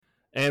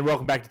And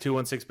welcome back to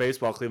 216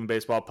 Baseball, Cleveland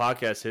Baseball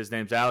Podcast. His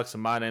name's Alex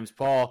and my name's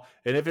Paul.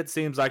 And if it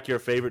seems like your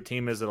favorite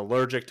team is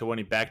allergic to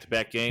winning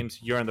back-to-back games,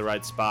 you're in the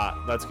right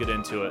spot. Let's get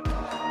into it.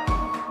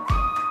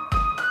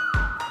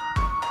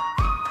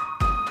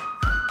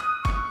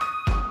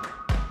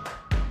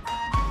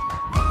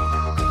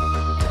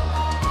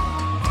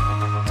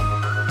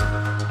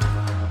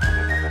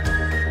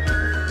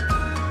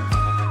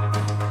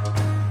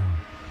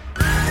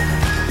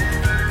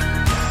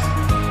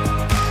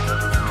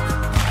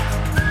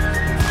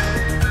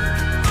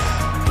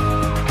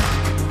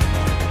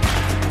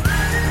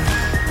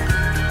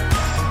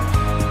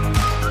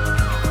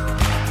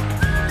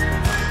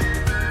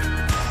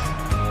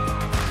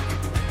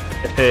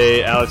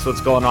 Hey, Alex, what's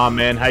going on,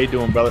 man? How you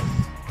doing, brother?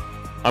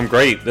 I'm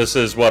great. This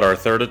is, our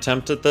third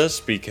attempt at this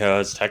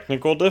because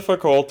technical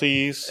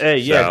difficulties. Hey,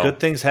 yeah, good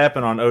things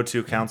happen on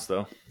 0-2 counts,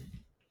 though.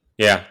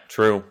 Yeah,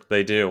 true.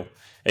 They do.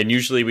 And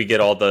usually we get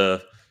all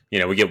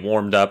we get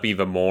warmed up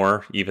even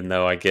more, even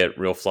though I get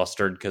real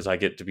flustered because I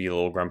get to be a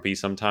little grumpy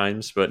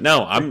sometimes. But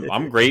no,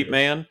 I'm great,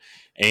 man.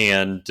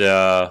 And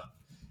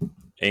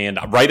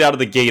right out of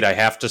the gate, I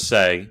have to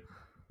say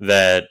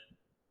that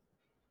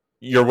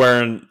you're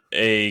wearing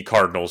a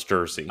Cardinals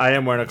jersey. I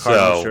am wearing a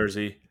Cardinals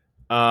jersey.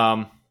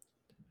 I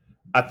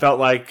felt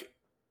like,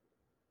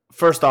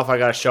 first off, I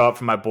got to show up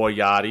for my boy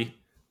Yachty.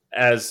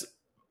 As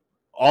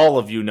all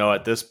of you know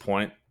at this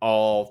point,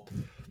 all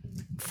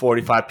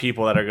 45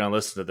 people that are going to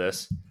listen to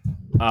this.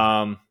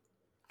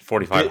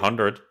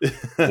 4,500.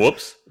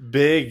 Whoops.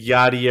 Big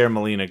Yadier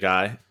Molina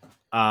guy.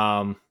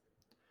 One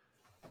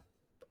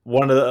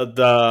of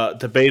the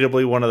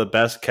debatably one of the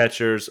best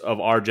catchers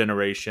of our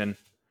generation.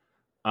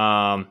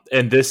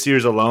 And this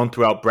year's alone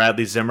throughout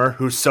Bradley Zimmer,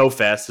 who's so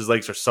fast, his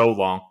legs are so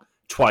long.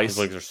 Twice. His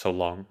legs are so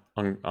long.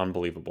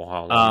 Unbelievable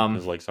how long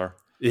his legs are.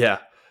 Yeah.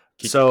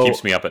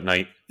 Keeps me up at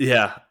night.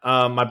 Yeah.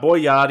 My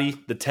boy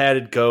Yachty, the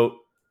tatted goat,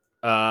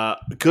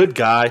 good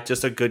guy,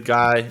 just a good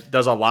guy.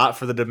 Does a lot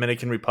for the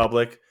Dominican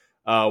Republic,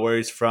 where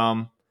he's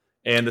from,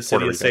 and the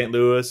city of St.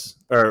 Louis.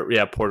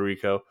 Puerto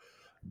Rico.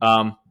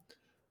 And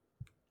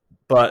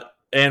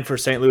for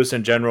St. Louis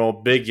in general,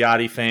 big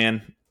Yachty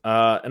fan.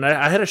 And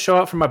I had to show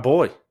up for my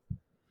boy.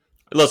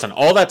 Listen,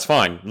 all that's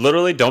fine.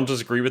 Literally, don't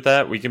disagree with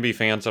that. We can be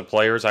fans of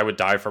players. I would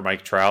die for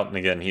Mike Trout. And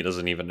again, he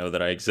doesn't even know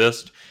that I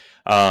exist.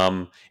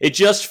 It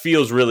just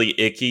feels really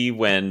icky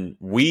when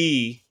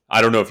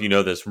I don't know if you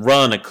know this,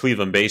 run a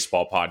Cleveland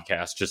baseball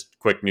podcast. Just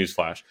quick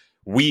newsflash.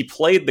 We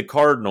played the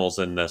Cardinals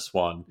in this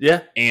one.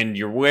 Yeah. And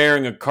you're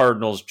wearing a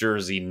Cardinals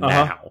jersey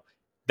now.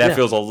 That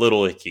feels a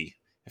little icky.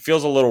 It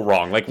feels a little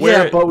wrong. Like we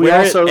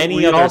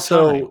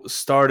also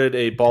started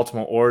a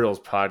Baltimore Orioles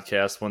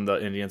podcast when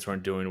the Indians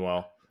weren't doing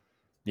well.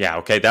 Yeah,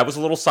 okay, that was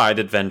a little side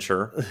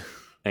adventure,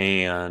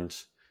 and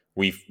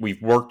we've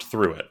worked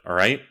through it. All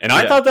right, and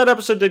I thought that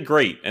episode did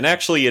great. And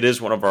actually, it is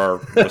one of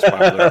our most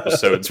popular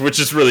episodes, which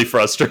is really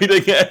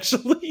frustrating.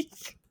 Actually,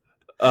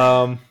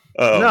 no,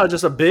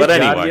 just a big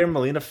Yadier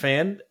Molina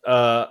fan.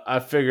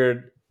 I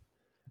figured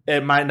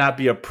it might not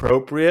be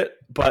appropriate,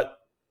 but.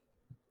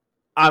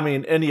 I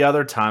mean, any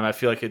other time, I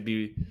feel like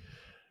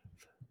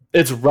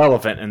it's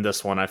relevant in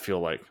this one, I feel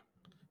like.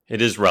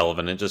 It is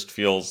relevant. It just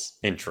feels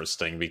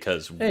interesting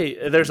because... Hey,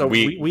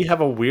 we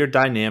have a weird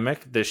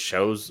dynamic. This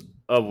show's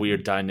a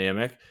weird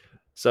dynamic.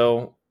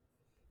 So,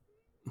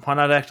 why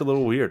not act a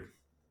little weird?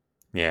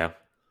 Yeah.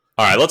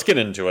 All right, let's get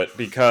into it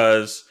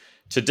because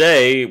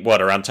today,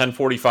 around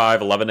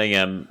 10:45, 11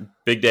 a.m.,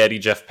 Big Daddy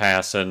Jeff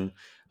Passan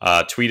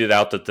tweeted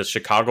out that the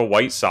Chicago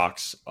White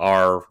Sox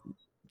are...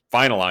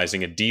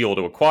 finalizing a deal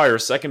to acquire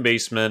second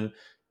baseman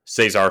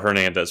Cesar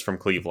Hernandez from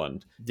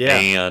Cleveland. Yeah.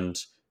 And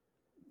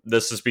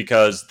this is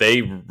because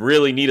they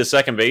really need a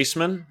second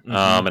baseman.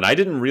 Mm-hmm. And I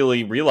didn't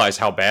really realize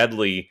how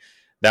badly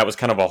that was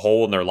kind of a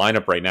hole in their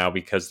lineup right now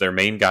because their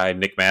main guy,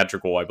 Nick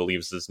Madrigal, I believe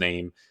is his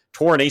name,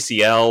 tore an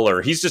ACL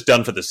or he's just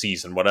done for the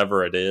season,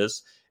 whatever it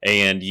is.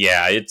 And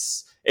yeah, it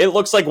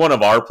looks like one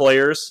of our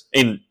players,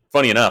 and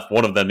funny enough,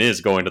 one of them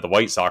is going to the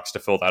White Sox to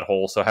fill that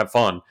hole, so have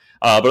fun.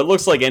 But it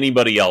looks like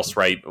anybody else,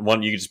 right?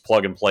 One you can just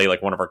plug and play,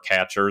 like one of our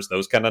catchers,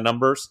 those kind of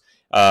numbers,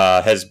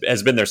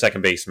 has been their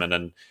second baseman,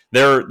 and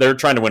they're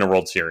trying to win a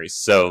World Series,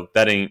 so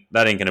that ain't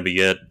going to be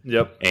it.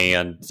 Yep.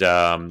 And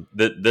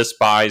this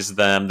buys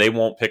them; they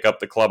won't pick up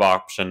the club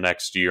option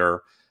next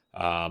year,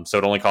 so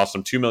it only costs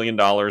them $2 million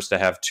to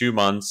have 2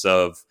 months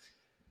of.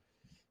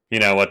 A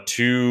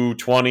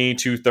 220,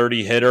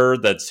 230 hitter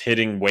that's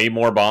hitting way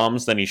more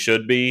bombs than he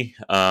should be.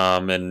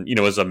 And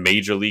is a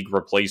major league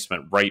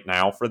replacement right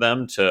now for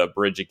them to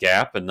bridge a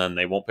gap, and then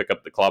they won't pick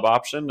up the club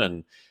option.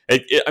 And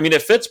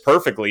it fits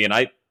perfectly. And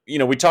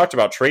we talked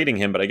about trading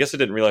him, but I guess I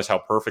didn't realize how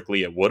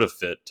perfectly it would have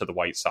fit to the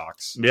White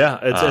Sox. Yeah,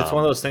 it's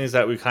one of those things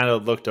that we kind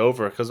of looked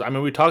over because,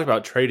 we talked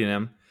about trading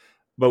him,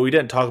 but we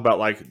didn't talk about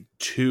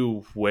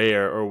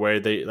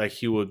where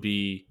he would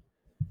be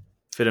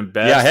fit him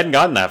best. Yeah, I hadn't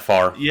gotten that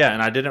far. Yeah,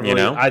 and I didn't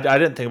really. I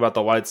didn't think about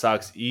the White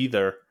Sox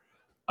either.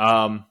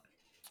 And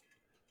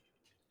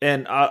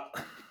I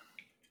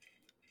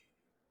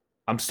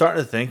I'm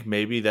starting to think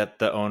maybe that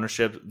the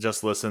ownership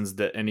just listens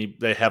to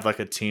they have like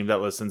a team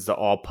that listens to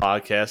all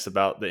podcasts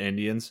about the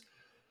Indians.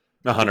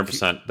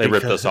 100%. They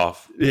ripped us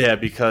off. Yeah,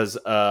 because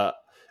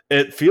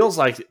it feels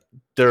like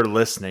they're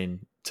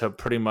listening to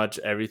pretty much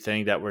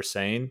everything that we're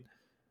saying,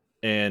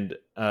 and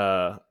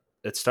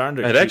it's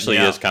starting to. It actually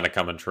is kind of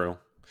coming true.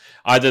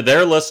 Either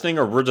they're listening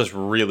or we're just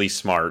really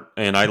smart,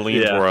 and I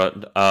lean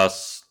toward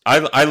us.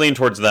 I lean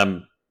towards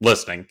them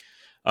listening,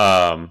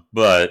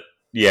 but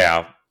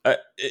yeah,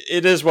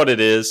 it is what it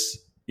is.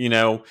 You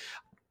know,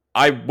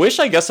 I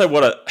guess I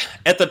would have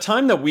at the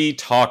time that we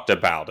talked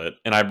about it,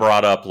 and I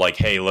brought up like,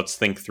 hey, let's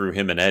think through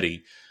him and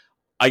Eddie.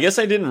 I guess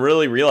I didn't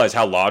really realize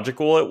how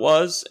logical it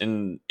was.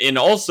 And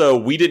also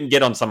we didn't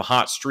get on some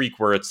hot streak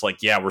where it's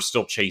like, yeah, we're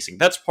still chasing.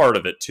 That's part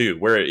of it too,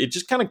 where it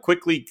just kind of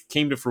quickly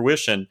came to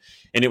fruition.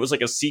 And it was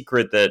like a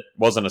secret that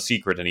wasn't a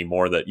secret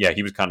anymore that, yeah,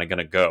 he was kind of going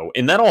to go.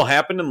 And that all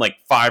happened in like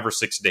 5 or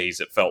 6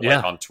 days. It felt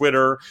like on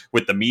Twitter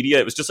with the media.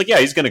 It was just like, yeah,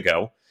 he's going to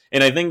go.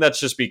 And I think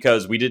that's just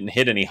because we didn't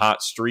hit any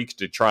hot streak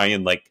to try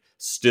and like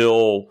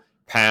still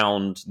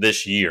pound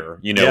this year.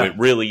 You know, it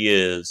really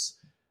is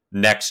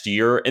next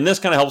year. And this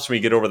kind of helps me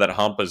get over that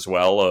hump as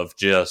well of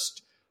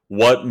just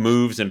what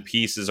moves and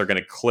pieces are going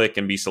to click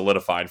and be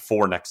solidified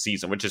for next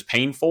season, which is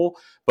painful.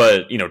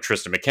 But, you know,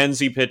 Tristan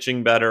McKenzie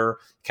pitching better,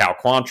 Cal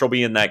Quantrill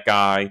being that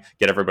guy,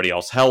 get everybody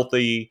else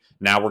healthy.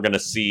 Now we're going to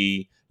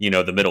see, you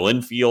know, the middle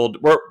infield.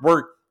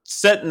 We're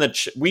setting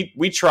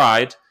we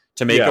tried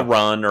to make a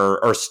run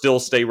or still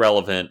stay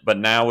relevant, but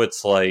now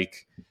it's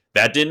like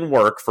that didn't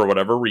work for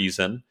whatever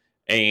reason.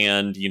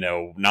 And, you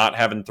know, not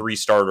having 3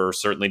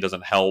 starters certainly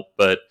doesn't help,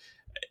 but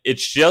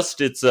it's just,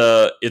 it's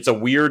a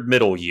weird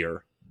middle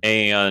year.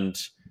 And,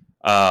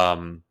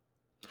 because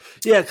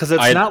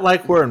it's not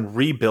like we're in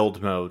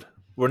rebuild mode.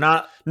 We're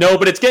not. No,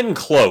 but it's getting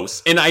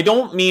close. And I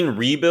don't mean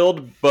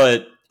rebuild,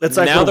 but it's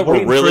like now that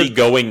we're really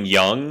going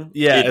young.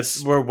 Yeah.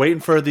 We're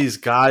waiting for these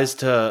guys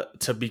to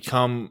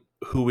become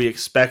who we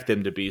expect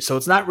them to be. So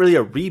it's not really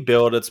a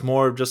rebuild. It's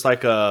more just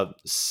like a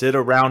sit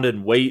around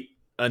and wait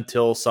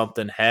until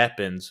something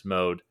happens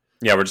mode.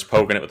 Yeah, we're just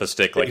poking it with a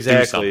stick, like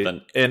do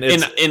something. And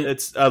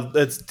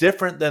it's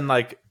different than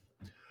like.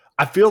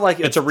 I feel like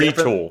it's a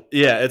retool.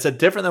 Yeah, it's a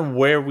different than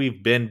where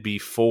we've been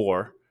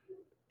before,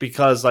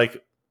 because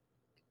like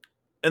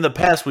in the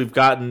past we've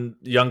gotten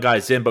young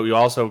guys in, but we've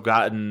also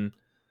gotten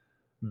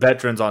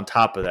veterans on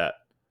top of that.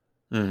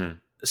 Mm-hmm.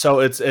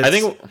 So it's I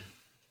think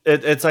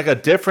it's like a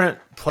different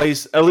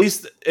place, at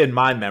least in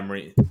my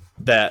memory,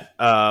 that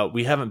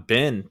we haven't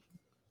been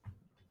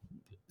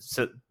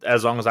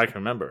as long as I can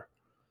remember.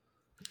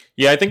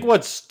 Yeah, I think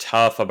what's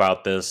tough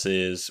about this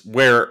is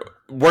we're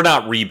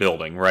not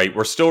rebuilding, right?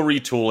 We're still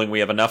retooling. We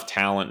have enough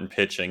talent and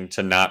pitching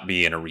to not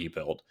be in a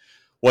rebuild.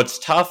 What's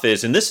tough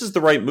is, and this is the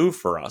right move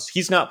for us,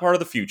 he's not part of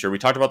the future. We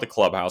talked about the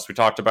clubhouse. We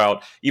talked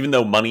about, even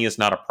though money is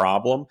not a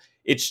problem,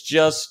 it's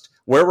just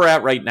where we're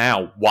at right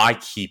now. Why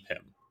keep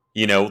him?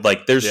 You know,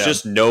 like there's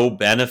just no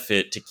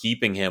benefit to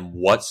keeping him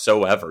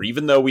whatsoever.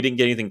 Even though we didn't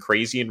get anything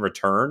crazy in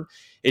return,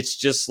 it's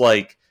just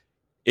like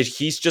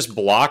he's just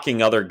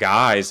blocking other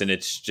guys, and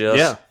it's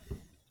just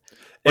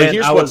But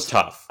here's what's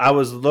tough. I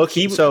was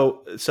looking.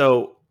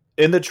 So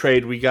in the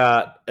trade, we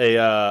got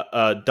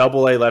a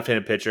double-A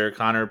left-handed pitcher,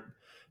 Connor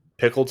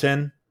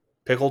Pilkington.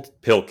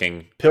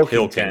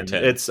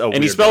 It's a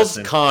and he spells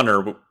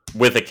Connor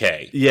with a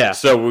K. Yeah.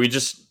 So we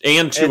just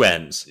and 2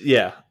 N's.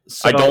 Yeah.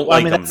 So, I don't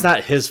like him. That's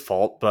not his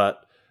fault,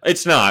 but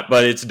it's not.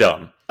 But it's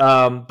dumb.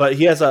 But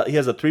he has a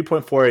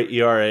 3.48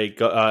 ERA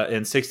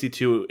in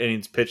 62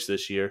 innings pitched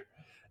this year.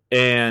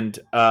 And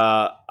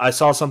I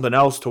saw something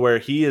else to where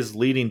he is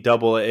leading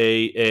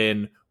Double-A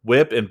in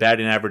WHIP and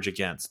batting average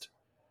against.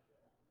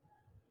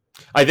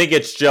 I think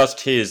it's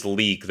just his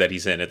league that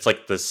he's in. It's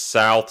like the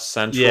South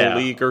Central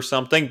League or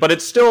something, but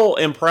it's still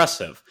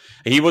impressive.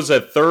 He was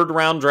a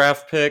 3rd-round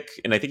draft pick,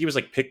 and I think he was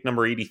like pick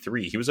number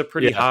 83. He was a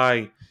pretty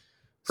high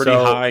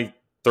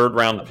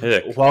 3rd-round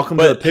pick. Welcome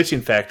to the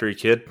pitching factory,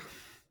 kid.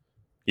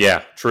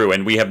 Yeah, true.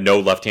 And we have no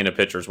left-handed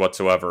pitchers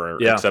whatsoever,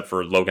 except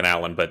for Logan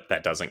Allen, but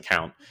that doesn't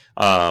count.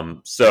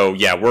 So,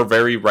 yeah, we're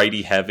very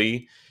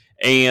righty-heavy.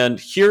 And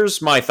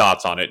here's my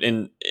thoughts on it.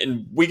 And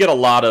we get a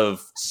lot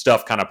of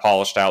stuff kind of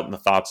polished out in the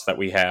thoughts that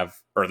we have,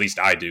 or at least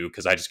I do,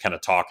 because I just kind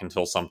of talk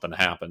until something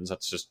happens.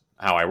 That's just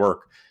how I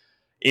work.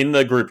 In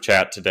the group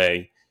chat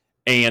today,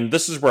 and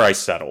this is where I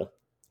settle.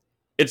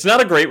 It's not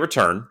a great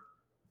return.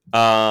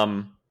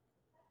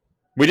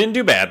 We didn't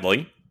do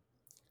badly.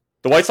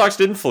 The White Sox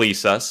didn't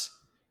fleece us.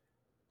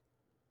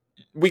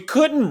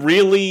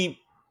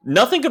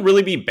 Nothing could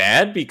really be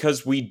bad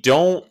because we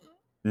don't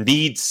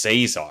need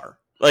Cesar.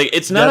 Like,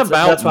 it's not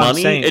about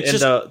money. It's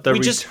just we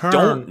just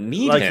don't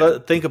need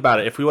him. Think about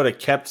it. If we would have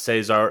kept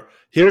Cesar,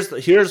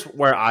 here's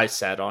where I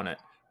sat on it,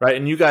 right?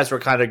 And you guys were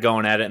kind of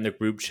going at it in the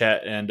group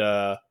chat, and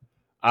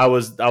I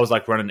was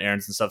like running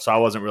errands and stuff, so I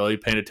wasn't really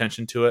paying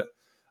attention to it.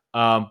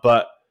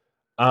 But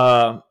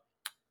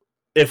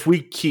if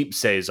we keep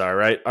Cesar,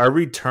 right, our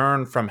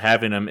return from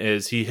having him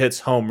is he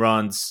hits home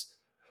runs.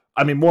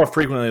 I mean, more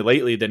frequently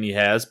lately than he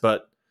has,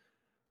 but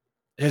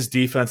his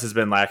defense has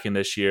been lacking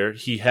this year.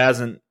 He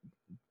hasn't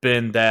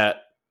been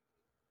that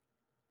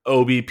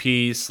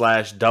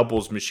OBP /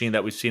 doubles machine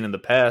that we've seen in the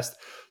past.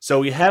 So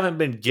we haven't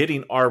been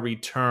getting our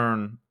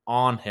return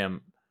on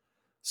him.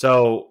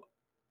 So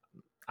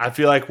I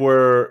feel like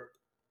we're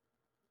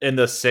in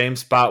the same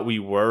spot we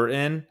were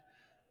in.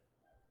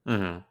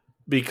 Mm-hmm.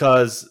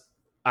 Because,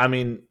 I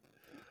mean...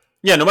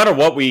 Yeah, no matter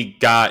what we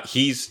got,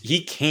 he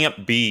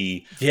can't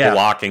be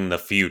blocking the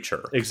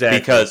future. Exactly.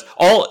 Because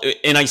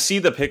and I see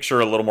the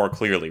picture a little more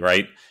clearly,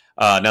 right?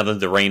 Now that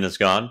the rain is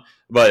gone.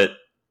 And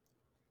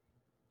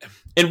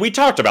we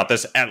talked about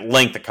this at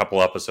length a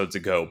couple episodes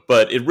ago,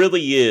 but it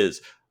really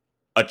is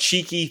a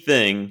cheeky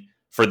thing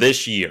for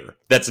this year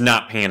that's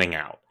not panning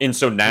out. And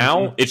so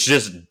now it's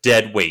just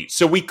dead weight.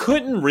 So we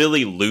couldn't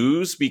really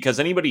lose because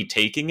anybody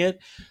taking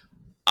it.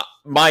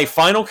 My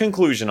final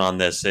conclusion on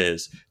this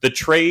is the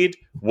trade,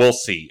 we'll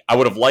see. I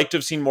would have liked to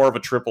have seen more of a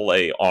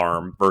AAA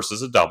arm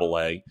versus a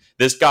AA.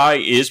 This guy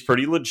is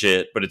pretty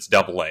legit, but it's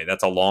AA.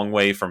 That's a long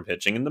way from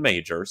pitching in the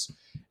majors.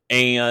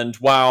 And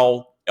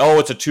while,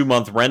 it's a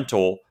 2-month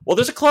rental, well,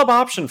 there's a club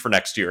option for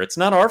next year. It's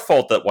not our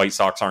fault that White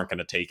Sox aren't going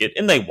to take it,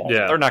 and they won't.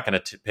 Yeah. They're not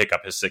going to pick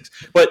up his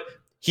 6. But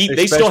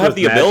they still have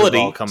the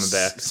ability. Coming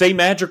back. Say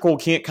Madrigal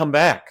can't come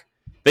back.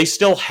 They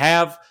still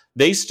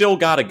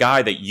got a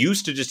guy that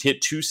used to just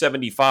hit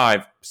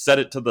 275, set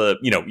it to the,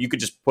 you could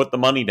just put the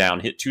money down,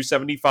 hit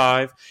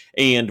 275,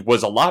 and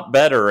was a lot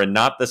better and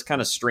not this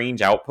kind of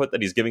strange output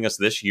that he's giving us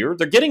this year.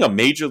 They're getting a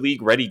major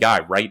league ready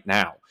guy right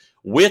now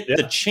with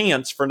the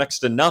chance for next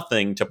to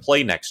nothing to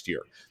play next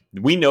year.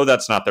 We know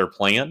that's not their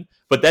plan,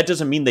 but that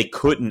doesn't mean they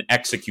couldn't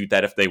execute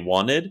that if they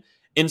wanted.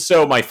 And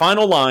so my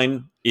final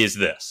line is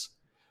this.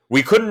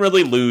 We couldn't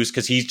really lose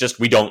because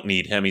we don't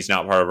need him. He's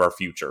not part of our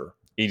future.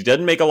 He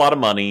doesn't make a lot of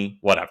money,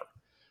 whatever.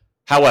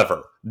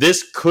 However,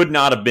 this could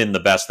not have been the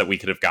best that we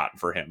could have gotten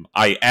for him.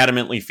 I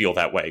adamantly feel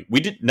that way. We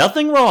did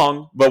nothing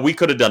wrong, but we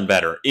could have done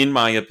better. In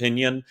my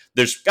opinion,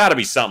 there's got to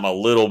be something a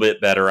little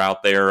bit better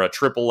out there, a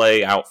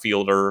AAA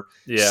outfielder,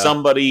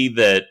 somebody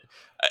that...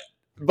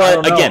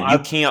 But again, you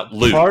can't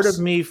lose. Part of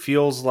me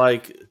feels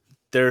like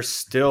there's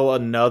still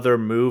another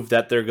move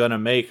that they're going to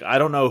make. I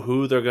don't know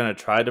who they're going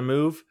to try to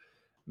move.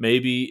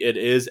 Maybe it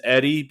is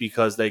Eddie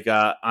because they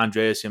got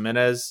Andres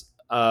Jimenez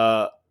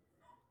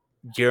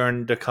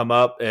gearing to come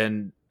up,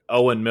 and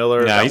Owen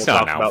Miller. No, he's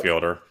not an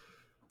outfielder.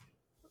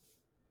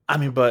 I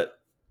mean, but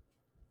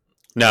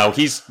no,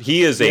 he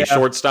is a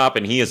shortstop,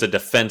 and he is a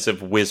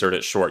defensive wizard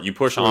at short. You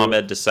push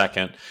Ahmed to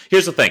second.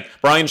 Here's the thing,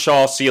 Brian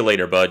Shaw, see you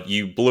later, bud.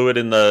 You blew it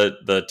in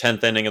the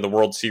 10th inning of the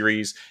World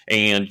Series,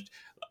 and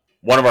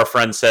one of our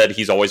friends said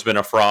he's always been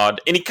a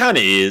fraud, and he kind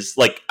of is.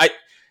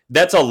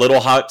 That's a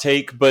little hot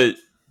take, but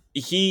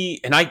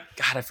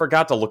I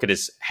forgot to look at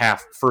his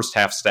first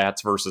half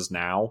stats versus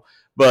now,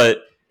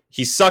 but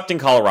he sucked in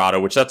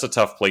Colorado, which that's a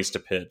tough place to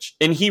pitch.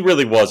 And he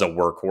really was a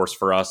workhorse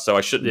for us, so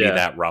I shouldn't be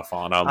that rough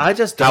on him. I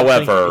just don't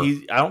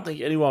I don't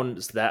think anyone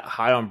is that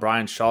high on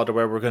Brian Shaw to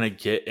where we're going to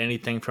get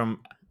anything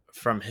from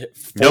him.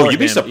 No, you'd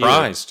be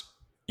surprised.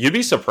 You'd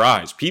be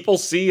surprised. People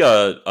see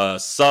a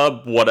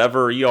sub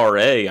whatever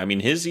ERA. I mean,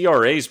 his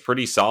ERA is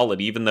pretty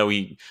solid, even though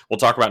we'll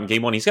talk about in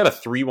game 1, he's got a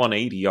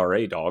 3.18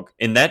 ERA, dog.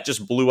 And that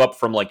just blew up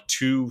from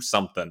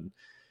 2-something.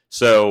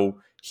 So...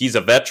 he's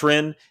a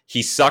veteran.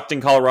 He sucked in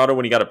Colorado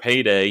when he got a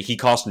payday. He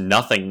cost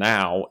nothing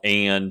now,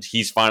 and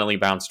he's finally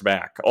bounced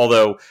back.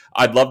 Although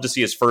I'd love to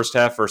see his first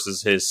half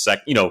versus his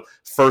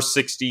first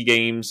 60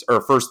 games or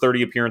first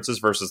 30 appearances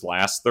versus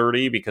last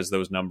 30 because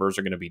those numbers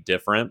are going to be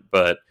different.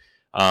 But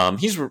I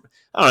don't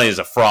know, he's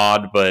a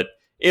fraud, but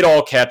it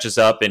all catches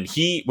up. And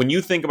when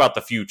you think about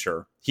the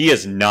future, he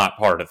is not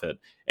part of it.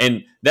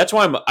 And that's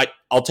why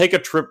I'll take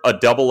a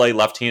AA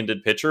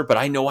left-handed pitcher, but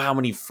I know how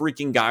many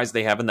freaking guys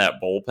they have in that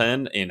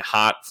bullpen in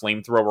hot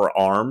flamethrower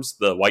arms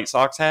the White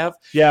Sox have.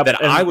 Yeah,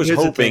 that I was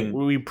hoping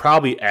we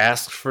probably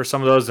asked for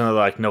some of those, and they're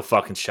like, no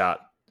fucking shot.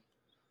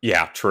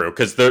 Yeah, true.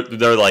 Because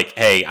they're like,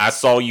 hey, I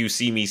saw you,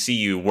 see me, see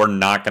you. We're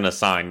not going to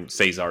sign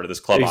Cesar to this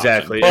club.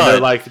 Exactly. But,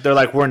 and they're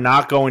like, we're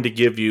not going to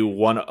give you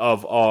one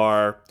of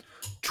our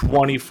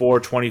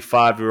 24,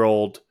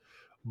 25-year-old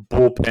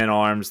bullpen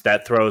arms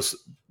that throws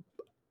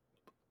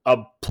a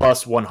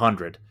plus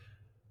 100.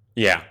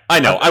 Yeah,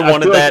 I know. I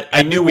wanted that.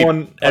 I knew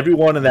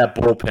everyone in that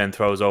bullpen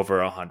throws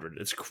over 100.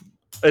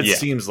 It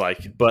seems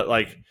like, but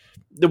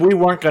we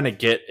weren't going to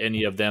get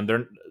any of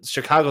them.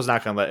 Chicago's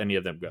not going to let any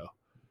of them go.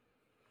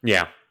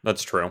 Yeah,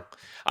 that's true.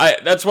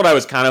 That's what I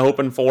was kind of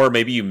hoping for.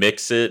 Maybe you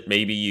mix it.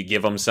 Maybe you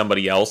give them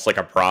somebody else like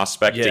a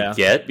prospect to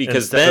get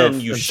because then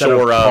you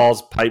shore up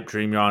Paul's pipe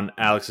dream. You're on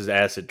Alex's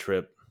acid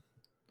trip.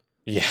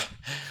 Yeah.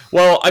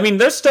 Well, I mean,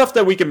 there's stuff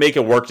that we can make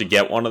it work to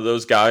get one of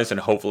those guys and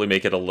hopefully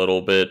make it a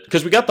little bit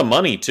because we got the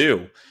money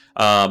too.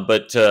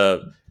 But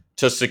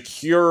to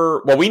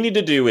secure, what we need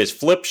to do is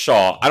flip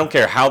Shaw. I don't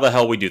care how the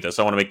hell we do this.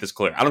 I want to make this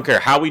clear. I don't care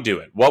how we do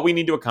it. What we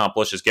need to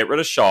accomplish is get rid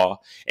of Shaw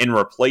and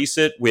replace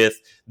it with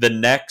the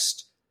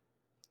next,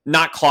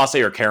 not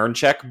Clase or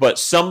Karinchak, but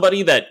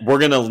somebody that we're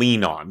going to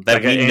lean on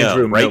that we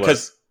know, right?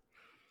 Because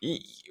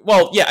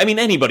Well, yeah, I mean,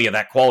 anybody of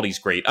that quality is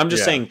great. I'm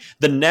just saying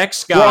the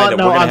next guy that we're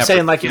going to have... I'm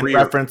saying like in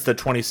reference to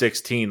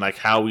 2016, like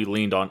how we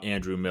leaned on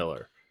Andrew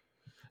Miller.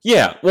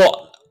 Yeah,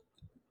 well,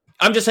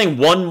 I'm just saying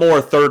one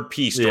more third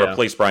piece to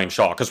replace Brian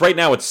Shaw, because right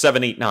now it's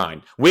 7, 8,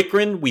 9.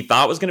 Wickren, we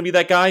thought was going to be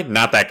that guy.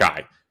 Not that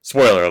guy.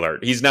 Spoiler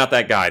alert. He's not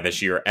that guy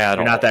this year at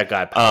all. You're not that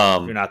guy.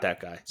 You're not that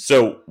guy.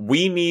 So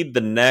we need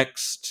the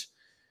next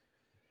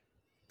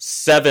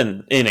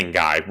 7-inning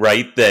guy,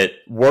 right? That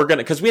we're going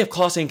to, because we have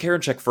Clase and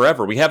Karinchak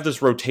forever. We have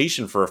this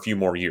rotation for a few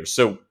more years.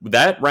 So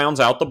that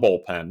rounds out the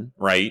bullpen,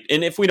 right?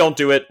 And if we don't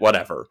do it,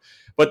 whatever.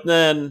 But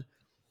then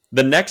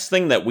the next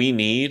thing that we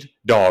need,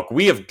 dog,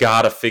 we have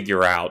got to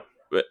figure out,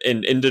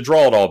 and to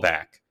draw it all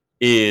back,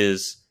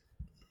 is,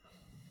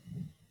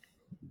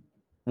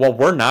 while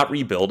we're not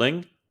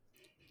rebuilding,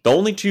 the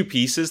only two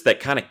pieces that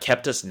kind of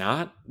kept us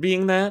not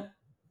being that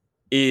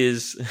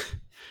is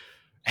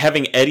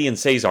having Eddie and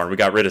Cesar. We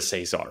got rid of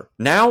Cesar.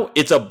 Now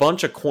it's a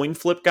bunch of coin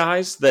flip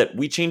guys that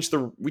we change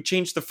the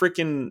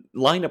freaking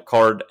lineup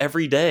card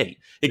every day,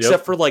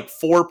 except for like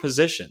 4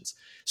 positions.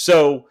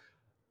 So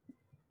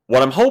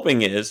what I'm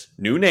hoping is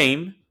new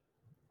name.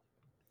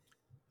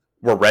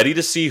 We're ready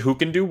to see who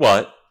can do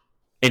what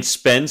and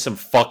spend some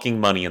fucking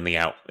money in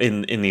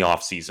the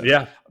off season.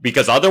 Yeah.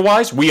 Because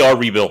otherwise we are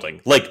rebuilding.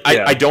 Like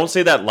I don't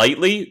say that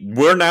lightly.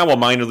 We're now a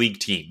minor league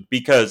team,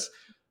 because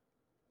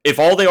if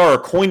all they are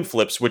coin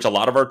flips, which a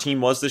lot of our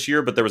team was this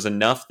year, but there was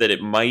enough that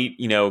it might,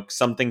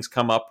 some things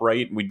come up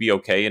right and we'd be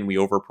okay, and we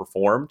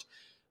overperformed.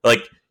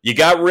 Like, you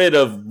got rid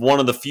of one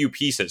of the few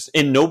pieces,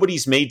 and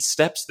nobody's made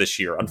steps this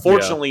year.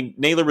 Unfortunately,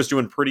 Naylor was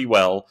doing pretty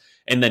well,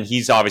 and then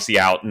he's obviously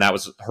out, and that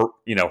was,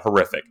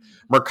 horrific.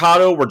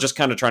 Mercado, we're just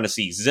kind of trying to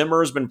see.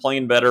 Zimmer's been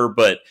playing better,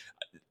 but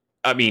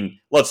I mean,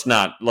 let's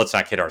not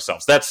kid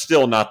ourselves. That's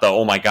still not the,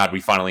 oh my God,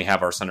 we finally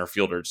have our center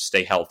fielder to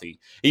stay healthy.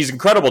 He's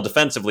incredible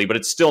defensively, but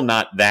it's still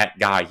not that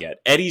guy yet.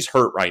 Eddie's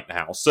hurt right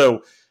now.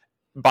 So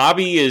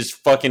Bobby is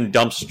fucking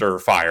dumpster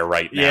fire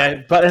right now.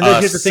 Yeah, but and then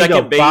here's the thing,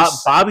 though.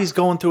 Bobby's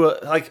going through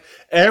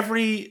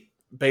every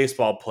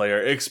baseball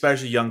player,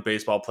 especially young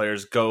baseball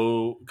players,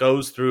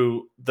 goes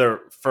through their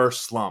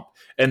first slump.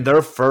 And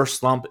their first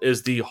slump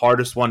is the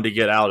hardest one to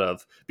get out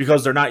of,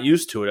 because they're not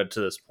used to it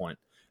to this point.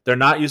 They're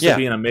not used to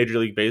being a major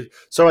league base.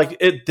 So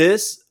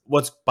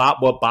what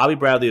Bobby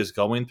Bradley is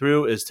going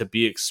through is to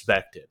be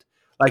expected.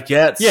 Like,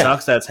 it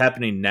sucks that it's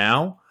happening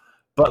now,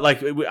 but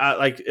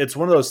it's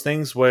one of those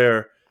things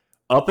where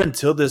up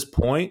until this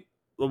point,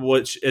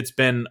 which it's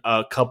been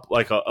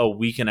a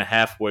week and a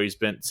half where he's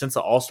been since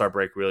the All-Star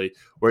break, really,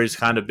 where he's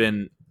kind of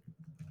been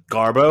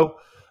Garbo.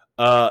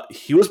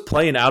 He was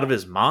playing out of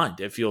his mind,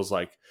 it feels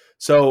like.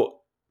 So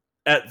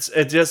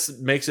it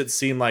just makes it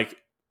seem like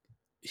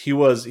he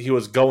was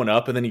going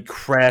up, and then he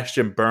crashed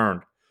and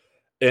burned,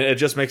 and it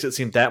just makes it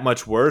seem that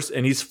much worse.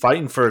 And he's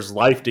fighting for his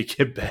life to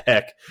get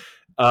back,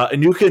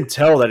 and you can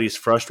tell that he's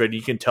frustrated.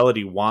 You can tell that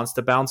he wants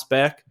to bounce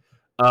back,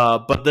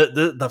 but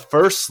the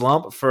first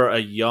slump for a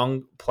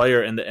young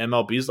player in the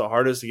MLB is the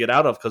hardest to get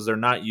out of, because they're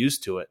not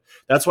used to it.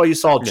 That's why you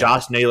saw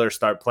Josh Naylor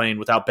start playing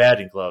without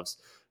batting gloves,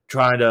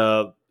 trying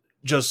to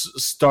just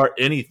start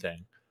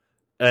anything.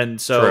 And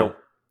so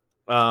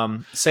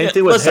same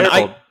thing with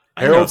Harold.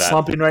 Harold's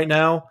slumping right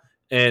now.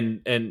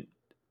 And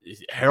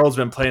Harold's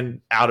been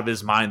playing out of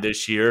his mind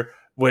this year,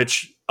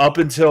 which up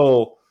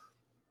until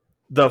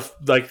the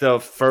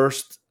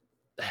first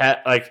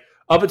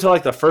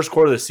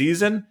quarter of the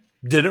season,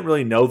 didn't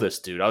really know this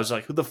dude. I was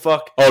like, who the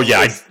fuck? Oh yeah,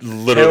 I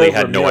literally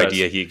had no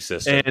idea he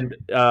existed. And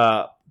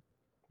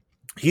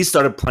he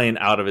started playing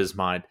out of his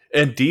mind.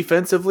 And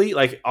defensively,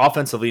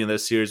 offensively in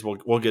this series,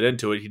 we'll get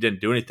into it. He didn't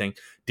do anything.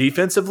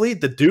 Defensively,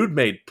 the dude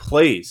made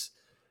plays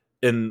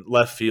in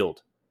left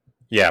field.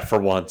 Yeah,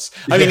 for once.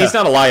 I mean, he's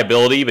not a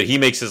liability, but he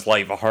makes his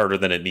life harder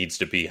than it needs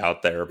to be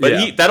out there.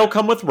 But that'll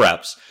come with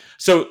reps.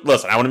 So,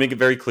 listen, I want to make it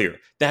very clear.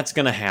 That's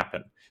going to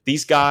happen.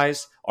 These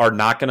guys are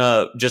not going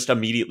to just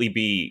immediately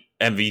be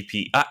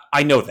MVP.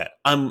 I know that.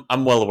 I'm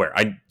well aware.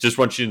 I just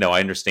want you to know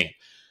I understand.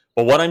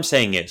 But what I'm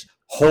saying is,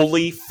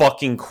 holy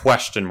fucking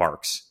question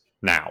marks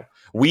now.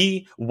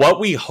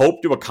 What we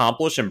hope to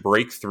accomplish and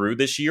break through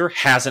this year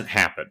hasn't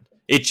happened.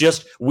 It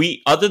just,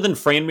 other than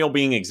Franmil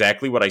being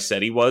exactly what I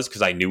said he was,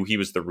 because I knew he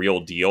was the real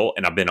deal,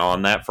 and I've been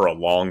on that for a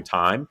long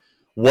time,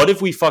 what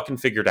have we fucking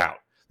figured out?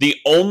 The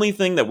only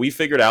thing that we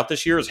figured out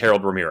this year is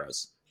Harold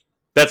Ramirez.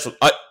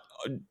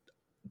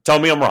 Tell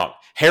me I'm wrong.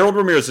 Harold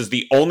Ramirez is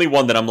the only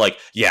one that I'm like,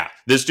 yeah,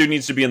 this dude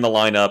needs to be in the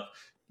lineup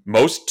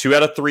most 2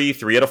 out of 3,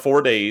 3 out of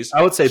 4 days.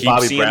 I would say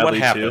Bobby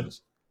Bradley, too.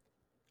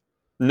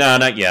 No,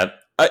 not yet.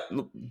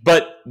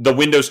 But the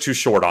window's too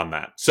short on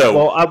that. So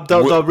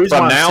the reason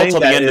from why now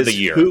till the end of the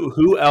year,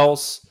 who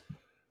else?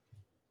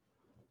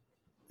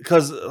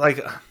 Because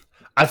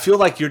I feel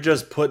like you're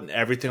just putting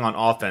everything on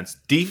offense.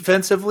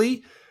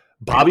 Defensively,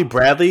 Bobby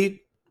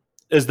Bradley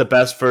is the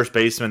best first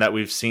baseman that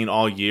we've seen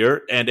all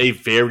year, and a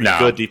very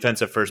good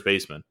defensive first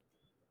baseman.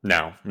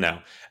 No.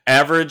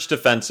 Average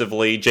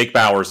defensively, Jake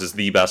Bauers is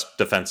the best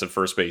defensive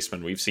first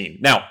baseman we've seen.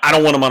 Now, I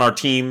don't want him on our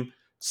team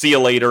See you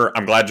later.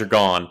 I'm glad you're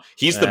gone.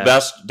 He's the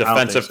best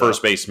defensive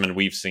first baseman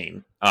we've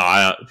seen.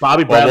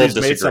 Bobby Bradley's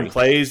made some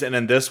plays, and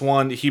in this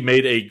one, he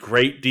made a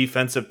great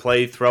defensive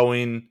play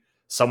throwing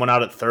someone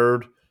out at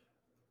third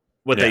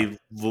with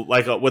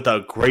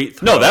a great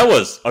throw. No, that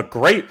was a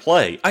great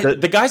play.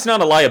 The guy's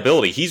not a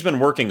liability. He's been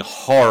working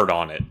hard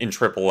on it in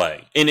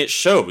AAA, and it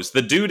shows.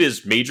 The dude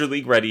is major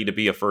league ready to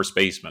be a first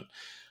baseman.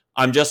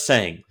 I'm just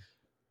saying,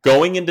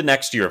 going into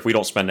next year, if we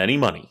don't spend any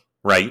money,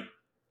 right?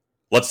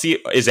 Let's see,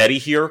 is Eddie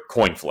here?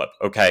 Coin flip,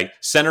 okay?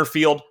 Center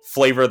field,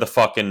 flavor of the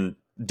fucking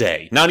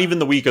day. Not even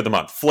the week of the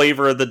month.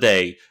 Flavor of the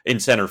day in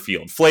center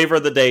field. Flavor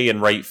of the day in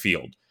right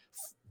field.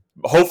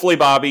 Hopefully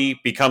Bobby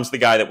becomes the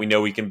guy that we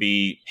know he can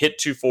be. Hit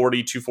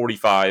 240,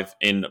 245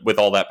 with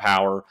all that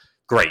power.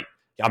 Great.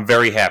 I'm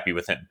very happy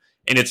with him.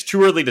 And it's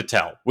too early to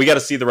tell. We got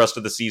to see the rest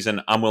of the season.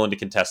 I'm willing to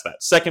contest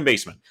that. Second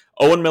baseman,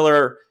 Owen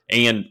Miller,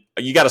 and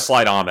you got to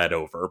slide Ahmed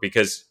over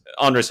because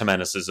Andres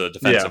Jimenez is a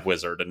defensive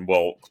wizard and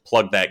will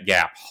plug that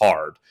gap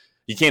hard.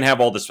 You can't have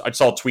all this. I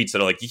saw tweets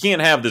that are like, you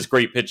can't have this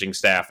great pitching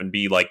staff and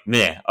be like,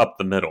 meh, up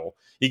the middle.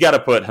 You got to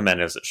put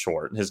Jimenez at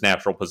short, his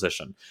natural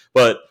position.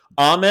 But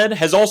Ahmed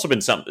has also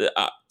been something.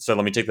 So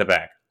let me take that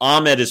back.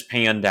 Ahmed is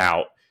panned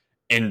out.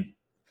 And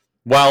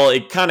while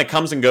it kind of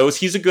comes and goes,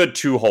 he's a good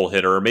two-hole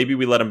hitter. Maybe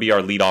we let him be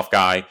our leadoff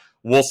guy.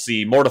 We'll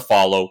see. More to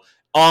follow.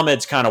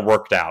 Ahmed's kind of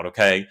worked out,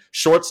 okay?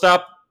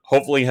 Shortstop,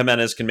 hopefully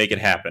Jimenez can make it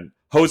happen.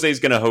 Jose's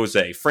going to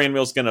Jose.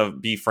 Franmuel's going to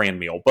be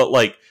Franmuel. But,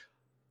 like,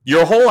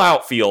 your whole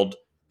outfield,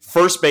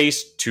 first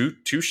base, too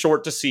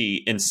short to see.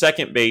 In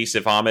second base,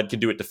 if Ahmed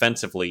can do it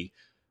defensively,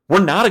 we're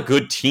not a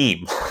good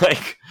team.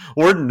 Like,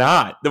 we're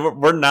not.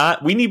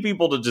 We need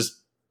people to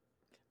just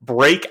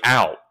break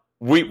out.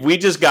 We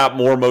just got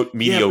more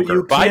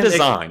mediocre by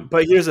design.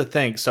 But here's the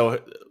thing. So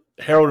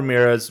Harold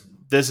Ramirez,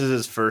 this is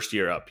his first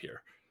year up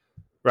here,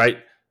 right?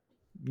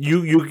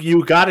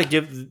 You got to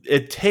give.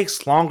 It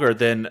takes longer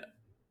than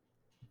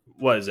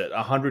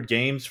 100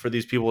 games for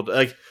these people to,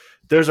 like.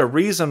 There's a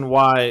reason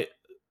why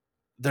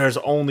there's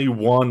only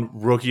one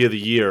rookie of the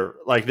year.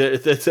 Like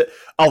a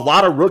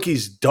lot of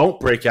rookies don't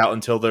break out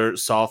until their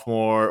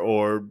sophomore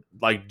or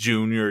like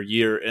junior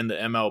year in the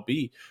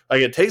MLB.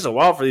 Like it takes a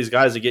while for these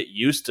guys to get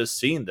used to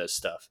seeing this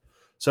stuff.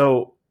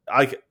 So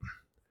I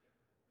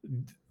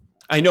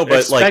know, but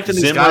expecting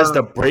these guys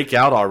to break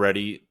out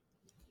already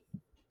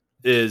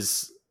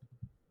is.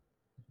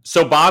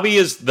 So Bobby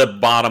is the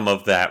bottom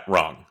of that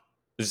rung.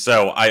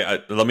 So I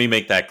let me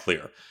make that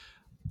clear.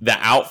 The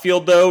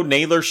outfield though,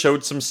 Naylor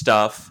showed some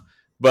stuff.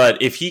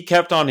 But if he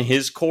kept on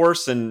his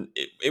course, and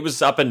it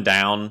was up and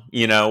down,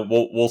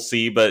 we'll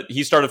see. But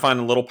he started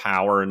finding a little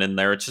power, and in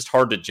there, it's just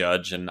hard to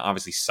judge, and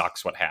obviously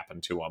sucks what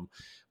happened to him.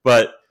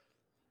 But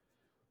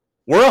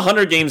we're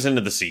 100 games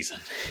into the season,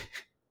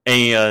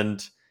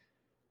 and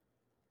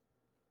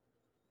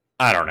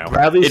I don't know.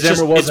 Bradley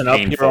Zimmer wasn't up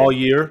here all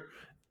year,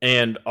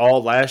 and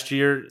all last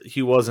year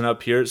he wasn't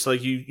up here. It's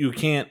like you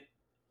can't.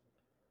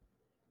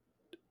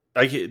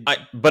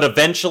 But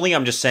eventually,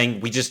 I'm just saying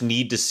we just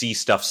need to see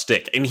stuff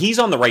stick, and he's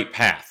on the right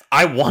path.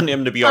 I want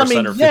him to be our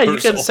center fielder. Yeah, you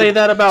can say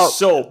that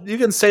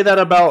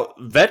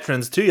about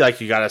veterans too. Like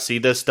you got to see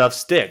this stuff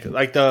stick.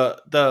 Like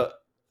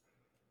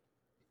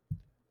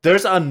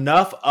there's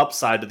enough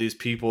upside to these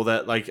people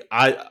that like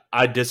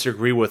I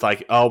disagree with.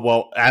 Like, oh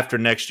well, after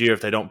next year if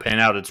they don't pan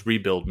out, it's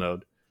rebuild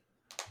mode.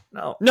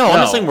 No, I'm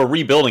not saying we're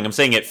rebuilding. I'm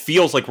saying it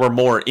feels like we're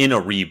more in a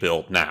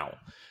rebuild now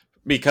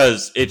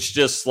because it's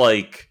just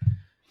like.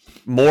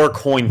 More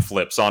coin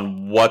flips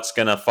on what's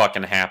gonna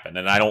fucking happen,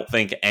 and I don't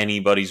think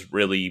anybody's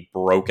really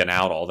broken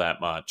out all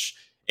that much.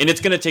 And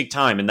it's gonna take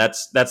time, and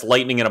that's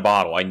lightning in a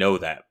bottle. I know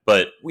that,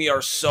 but we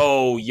are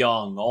so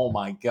young. Oh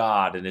my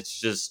god, and it's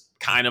just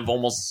kind of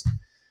almost.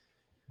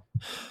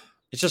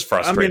 It's just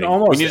frustrating. I mean,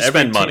 almost we need to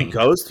spend money.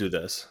 Goes through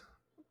this.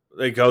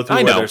 They go through.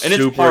 I know, and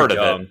it's part young,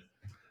 of it.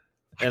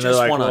 And they're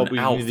like, "Well, we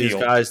need these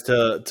guys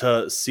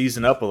to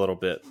season up a little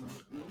bit."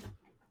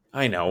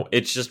 I know.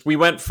 It's just we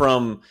went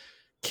from.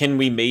 Can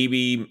we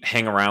maybe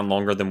hang around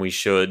longer than we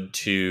should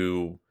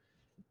to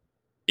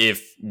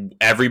if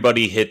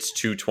everybody hits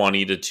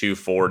 220 to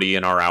 240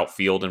 in our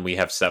outfield and we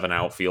have 7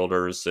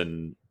 outfielders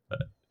and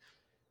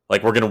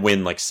like we're going to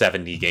win like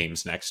 70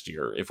 games next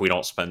year if we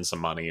don't spend some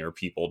money or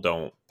people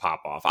don't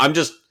pop off. I'm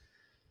just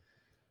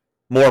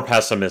more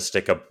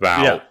pessimistic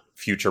about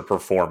future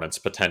performance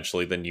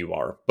potentially than you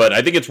are. But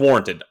I think it's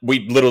warranted.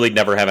 We literally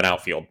never have an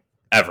outfield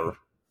ever.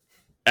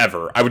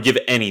 I would give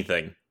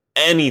anything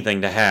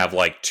to have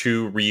like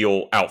 2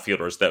 real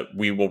outfielders that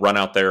we will run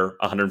out there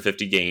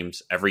 150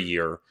 games every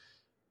year,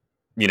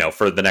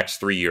 for the next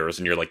 3 years.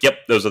 And you're like,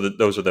 yep, those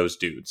are those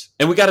dudes.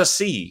 And we got to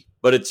see,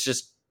 but it's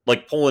just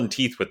like pulling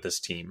teeth with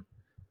this team.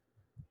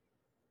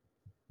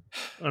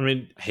 I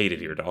mean, hate it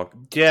here,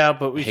 dog. Yeah,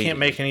 but we can't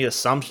make any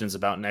assumptions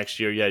about next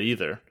year yet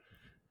either.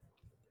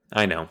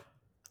 I know,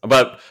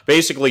 but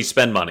basically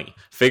spend money,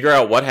 figure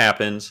out what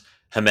happens.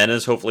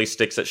 Jimenez hopefully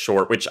sticks at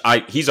short, which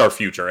he's our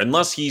future.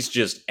 Unless he's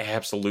just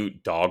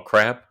absolute dog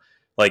crap.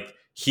 Like,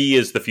 he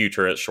is the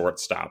future at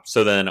shortstop.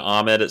 So then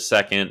Ahmed at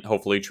second,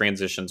 hopefully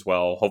transitions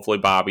well. Hopefully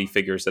Bobby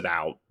figures it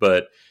out.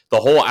 But the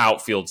whole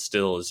outfield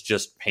still is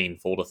just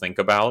painful to think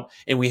about.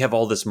 And we have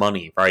all this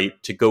money,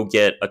 right, to go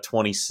get a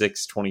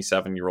 26,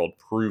 27-year-old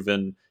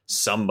proven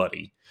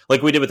somebody.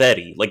 Like we did with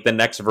Eddie, like the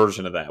next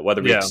version of that,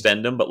 whether we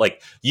extend him. But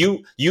like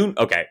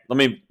okay,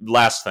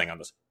 last thing on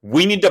this.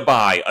 We need to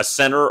buy a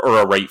center or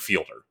a right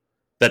fielder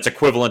that's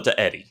equivalent to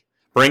Eddie.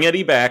 Bring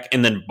Eddie back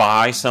and then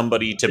buy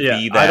somebody to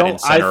be that in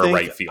center or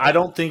right fielder. I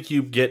don't think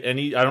you get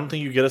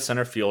a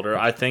center fielder.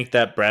 I think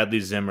that Bradley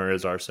Zimmer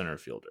is our center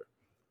fielder.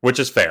 Which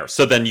is fair.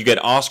 So then you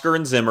get Oscar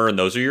and Zimmer, and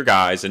those are your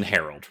guys, and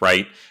Harold,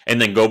 right? And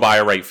then go buy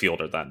a right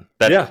fielder then.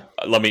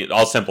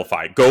 I'll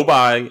simplify. Go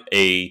buy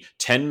a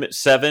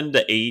 7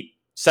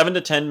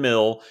 to 10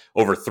 mil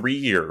over 3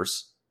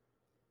 years.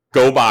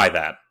 Go buy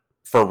that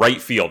for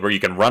right field where you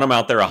can run them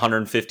out there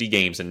 150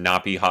 games and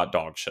not be hot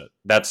dog shit.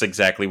 That's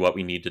exactly what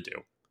we need to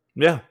do.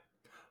 Yeah.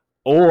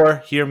 Or,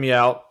 hear me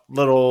out,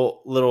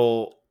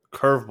 little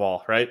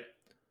curveball, right?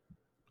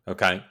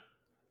 Okay.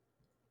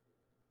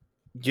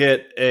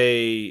 Get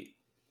a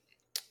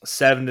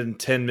 7 to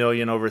 10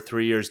 million over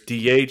 3 years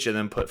DH and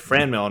then put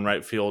Franmil in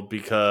right field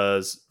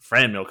because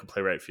Franmil can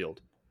play right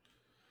field.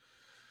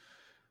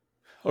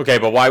 Okay,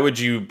 but why would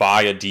you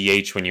buy a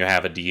DH when you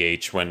have a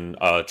DH when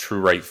a true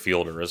right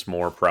fielder is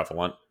more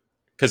prevalent?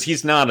 Because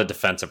he's not a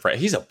defensive right.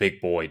 He's a big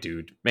boy,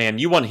 dude. Man,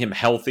 you want him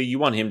healthy. You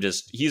want him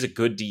he's a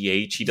good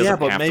DH. He doesn't have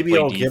to play defense. Yeah, but maybe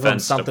I'll give him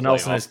something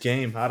else in his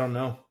game. I don't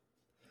know.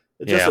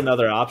 It's just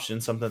another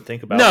option, something to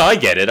think about. No, I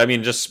get it. I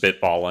mean, just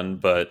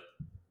spitballing, but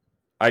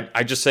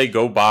I just say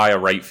go buy a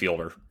right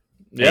fielder.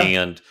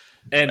 Yeah.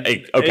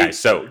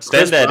 So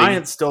Chris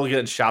Bryant's still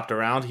getting shopped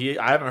around.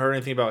 I haven't heard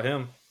anything about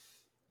him.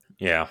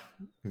 Yeah.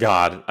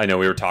 God, I know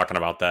we were talking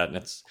about that,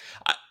 and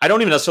I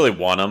don't even necessarily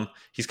want him.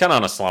 He's kind of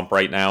on a slump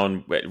right now,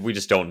 and we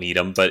just don't need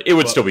him. But it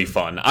would still be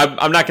fun.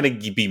 I'm not going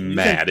to be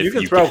mad if you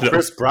can throw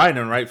Chris Bryant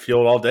in right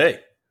field all day.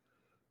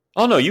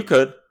 Oh no, you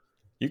could.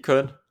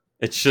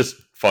 It's just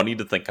funny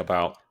to think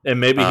about, and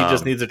maybe he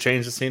just needs a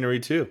change of scenery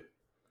too.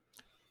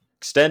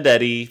 Extend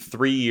Eddie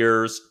 3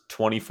 years,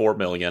 $24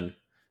 million,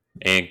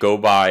 and go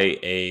buy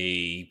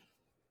a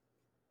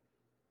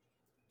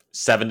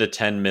 7 to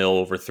 10 mil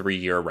over 3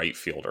 year right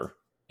fielder.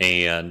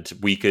 And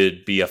we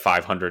could be a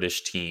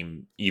 500-ish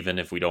team even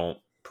if we don't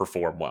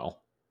perform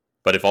well.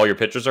 But if all your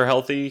pitchers are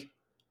healthy,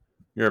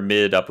 you're a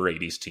mid-upper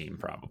 80s team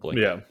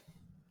probably. Yeah.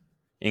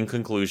 In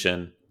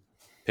conclusion,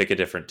 pick a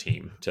different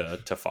team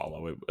to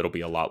follow. It'll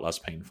be a lot less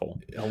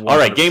painful. 100%. All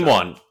right, game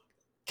one.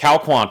 Cal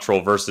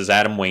Quantrill versus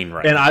Adam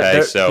Wainwright.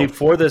 And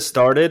before this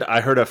started,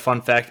 I heard a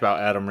fun fact about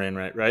Adam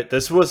Wainwright, right?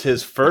 This was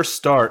his first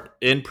start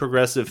in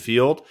Progressive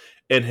Field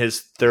in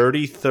his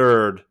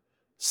 33rd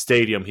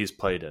stadium he's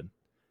played in.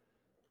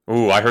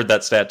 Ooh, I heard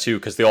that stat too,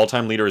 because the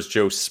all-time leader is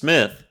Joe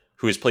Smith,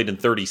 who has played in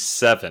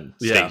 37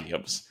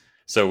 stadiums.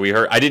 So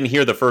I didn't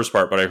hear the first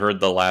part, but I heard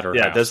the latter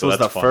half. This was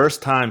the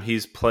first time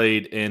he's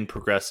played in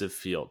Progressive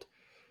Field.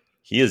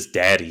 He is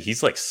daddy.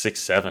 He's like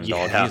 6'7",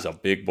 dog. He's a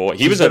big boy.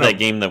 He was at that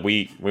game that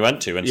we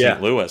went to in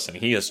St. Louis, and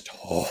he is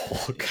tall.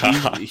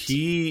 God.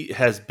 He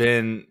has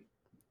been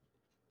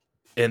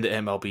in the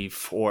MLB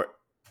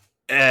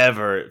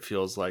forever, it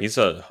feels like. He's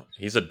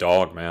a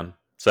dog, man.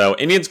 So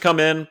Indians come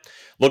in,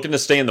 looking to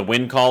stay in the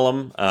win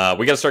column.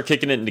 We got to start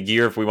kicking it into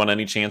gear if we want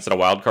any chance at a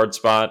wild card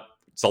spot.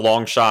 It's a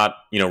long shot.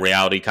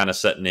 Reality kind of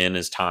setting in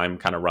as time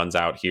kind of runs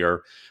out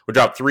here. We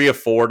dropped 3 of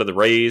 4 to the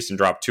Rays and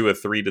dropped 2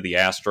 of 3 to the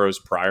Astros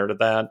prior to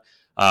that.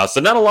 So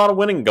not a lot of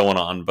winning going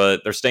on,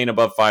 but they're staying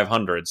above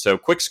 500. So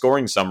quick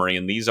scoring summary,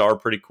 and these are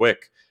pretty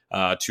quick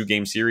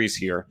 2-game series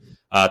here.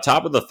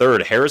 Top of the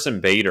third,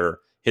 Harrison Bader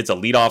hits a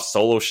leadoff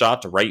solo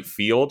shot to right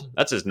field.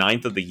 That's his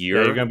 9th of the year.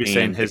 Yeah, you're going to be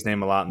saying his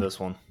name a lot in this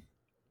one.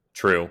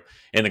 True.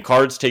 And the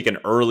Cards take an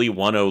early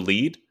 1-0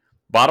 lead.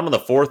 Bottom of the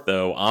fourth,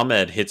 though,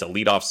 Ahmed hits a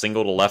leadoff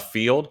single to left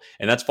field,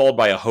 and that's followed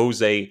by a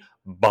Jose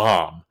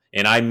bomb.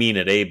 And I mean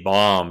it, a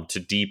bomb to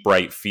deep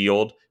right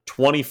field.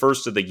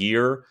 21st of the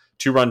year,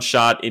 2-run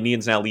shot.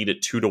 Indians now lead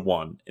at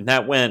 2-1. And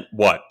that went,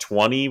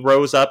 20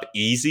 rows up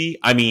easy?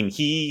 I mean,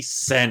 he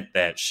sent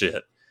that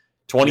shit.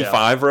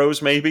 25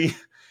 rows, maybe?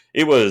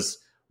 It was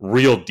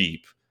real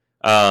deep.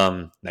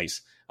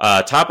 Nice.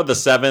 Top of the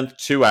 7th,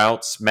 2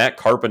 outs. Matt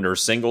Carpenter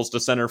singles to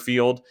center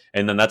field,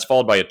 and then that's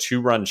followed by a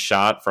 2-run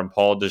shot from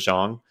Paul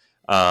DeJong.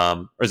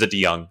 Or is it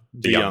DeYoung?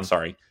 DeYoung,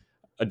 sorry.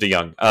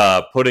 DeYoung.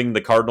 Putting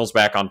the Cardinals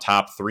back on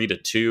top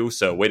 3-2.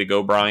 So way to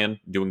go, Brian.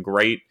 Doing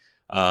great.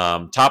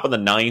 Top of the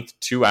 9th,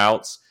 2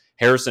 outs.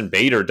 Harrison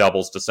Bader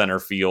doubles to center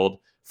field,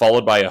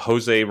 followed by a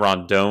Jose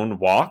Rondon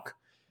walk.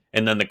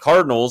 And then the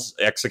Cardinals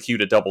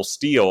execute a double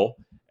steal.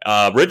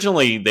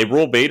 Originally, they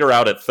rule Bader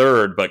out at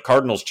third, but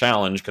Cardinals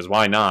challenge, because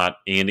why not?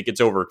 And it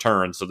gets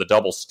overturned, so the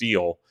double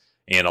steal.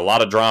 And a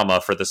lot of drama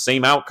for the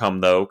same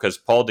outcome, though, because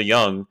Paul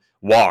DeYoung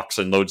walks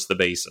and loads the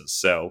bases.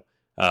 So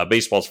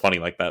baseball's funny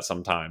like that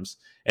sometimes.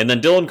 And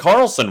then Dylan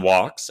Carlson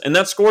walks, and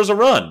that scores a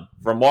run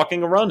from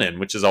walking a run in,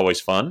 which is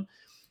always fun.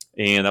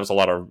 And that was a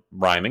lot of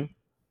rhyming.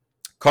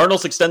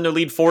 Cardinals extend their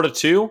lead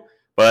 4-2.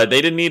 But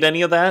they didn't need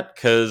any of that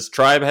because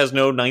Tribe has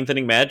no ninth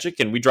inning magic,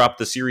 and we dropped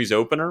the series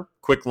opener.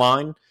 Quick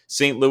line.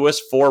 St. Louis,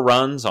 4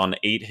 runs on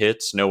 8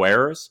 hits, no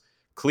errors.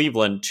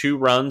 Cleveland, 2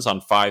 runs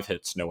on 5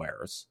 hits, no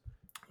errors.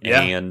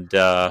 Yeah. And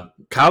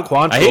Kyle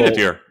Quantrill, I hate it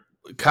here.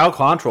 Kyle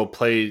Quantrill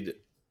played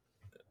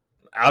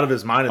out of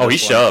his mind. He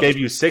shoved. Gave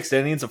you 6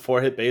 innings of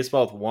 4-hit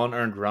baseball with 1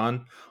 earned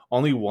run,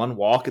 only 1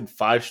 walk and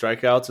 5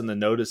 strikeouts in the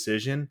no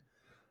decision.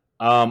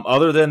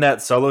 Other than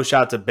that solo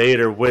shot to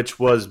Bader, which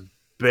was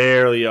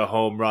barely a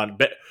home run.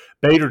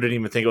 Bader didn't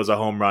even think it was a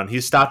home run. He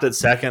stopped at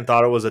second,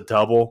 thought it was a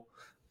double.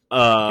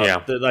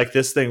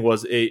 This thing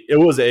was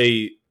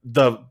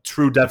the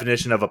true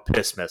definition of a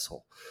piss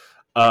missile.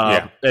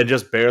 And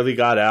just barely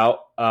got out.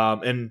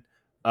 In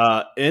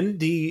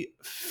the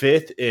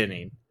 5th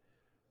inning,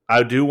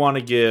 I do want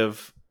to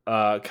give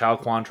Kyle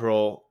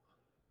Quantrill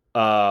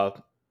a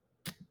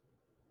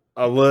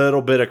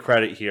little bit of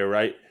credit here,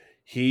 right?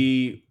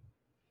 He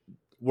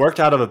worked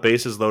out of a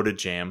bases loaded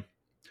jam,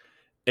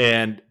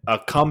 and a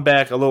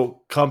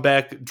little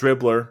comeback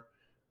dribbler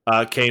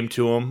came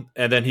to him,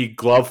 and then he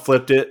glove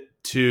flipped it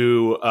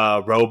to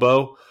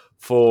Robo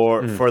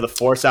for the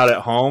force out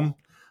at home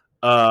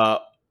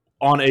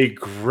on a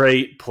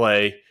great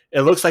play.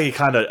 It looks like he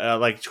kind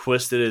of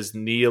twisted his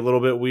knee a little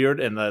bit weird,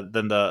 and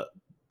then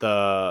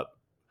the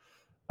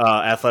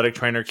athletic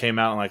trainer came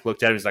out and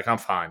looked at him. He's like, "I'm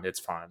fine. It's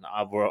fine.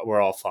 We're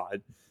all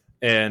fine."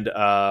 And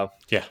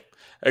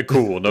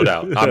cool, no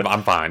doubt.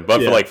 I'm fine.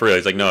 But for real,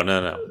 he's like, no,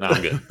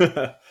 I'm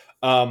good.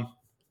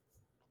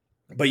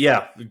 But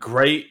yeah,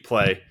 great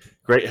play,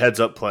 great heads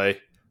up play.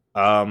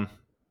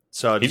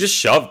 So he just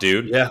shoved,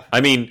 dude. Yeah,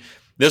 I mean,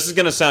 this is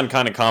gonna sound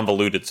kind of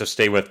convoluted, so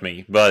stay with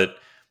me. But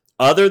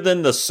other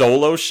than the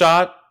solo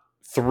shot,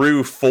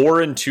 through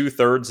 4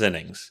 2/3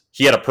 innings,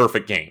 he had a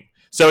perfect game.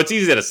 So it's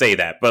easy to say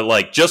that,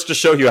 but just to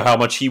show you how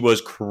much he was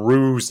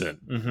cruising,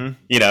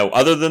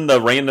 other than the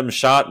random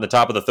shot in the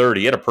top of the 3rd,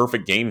 he had a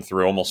perfect game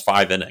through almost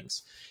 5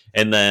 innings.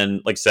 And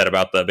then, like I said,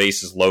 about the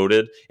bases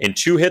loaded, and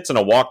 2 hits and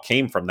a walk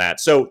came from that.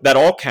 So that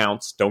all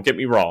counts, don't get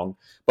me wrong.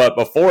 But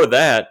before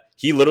that,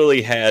 he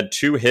literally had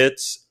 2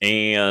 hits,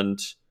 and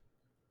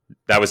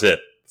that was it.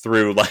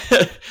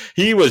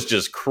 He was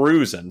just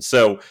cruising.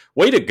 So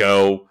way to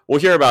go. We'll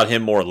hear about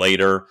him more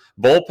later.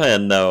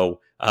 Bullpen,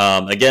 though,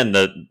 again,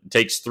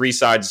 takes 3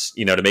 sides,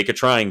 to make a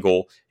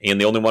triangle, and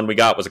the only one we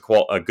got was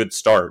a good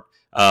start.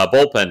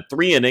 Bullpen,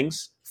 3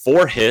 innings,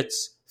 4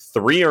 hits,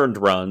 3 earned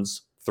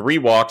runs, 3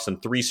 walks,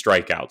 and 3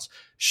 strikeouts.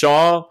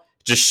 Shaw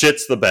just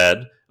shits the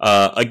bed.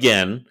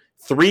 Again,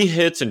 3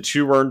 hits and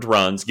 2 earned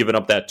runs, giving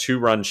up that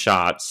 2-run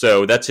shot.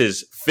 So that's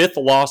his 5th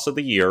loss of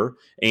the year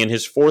and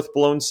his 4th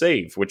blown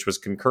save, which was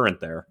concurrent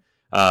there.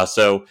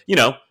 So,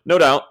 no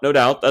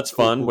doubt. That's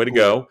fun. Way to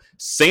go.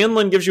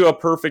 Sandlin gives you a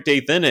perfect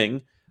 8th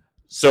inning.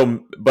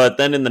 So, but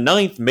then in the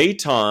 9th,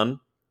 Maton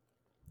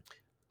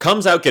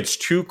comes out, gets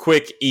 2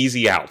 quick,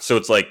 easy outs. So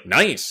it's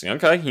nice.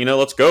 Okay,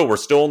 let's go. We're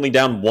still only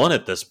down 1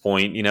 at this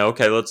point.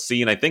 Okay, let's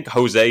see. And I think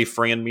Jose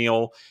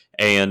Franmil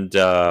and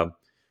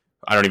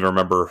I don't even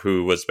remember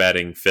who was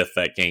batting 5th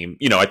that game.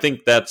 I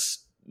think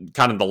that's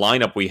kind of the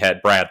lineup we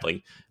had.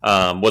 Bradley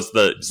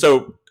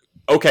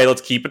okay,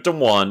 let's keep it to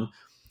 1.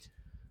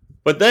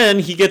 But then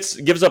he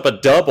gives up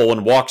a double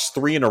and walks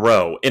 3 in a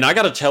row. And I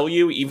got to tell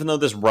you, even though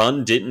this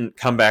run didn't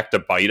come back to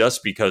bite us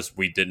because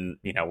we didn't,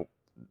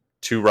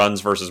 2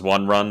 runs versus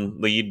 1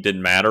 run lead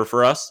didn't matter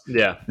for us.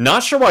 Yeah.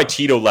 Not sure why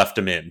Tito left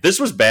him in. This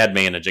was bad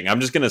managing. I'm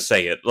just going to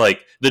say it.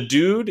 The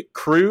dude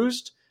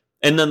cruised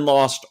and then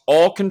lost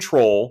all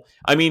control.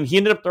 I mean, he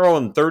ended up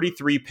throwing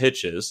 33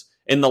 pitches.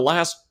 And the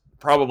last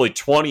probably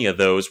 20 of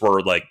those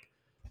were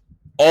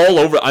all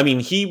over. I mean,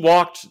 he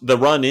walked the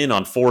run in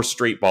on 4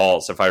 straight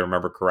balls, if I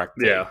remember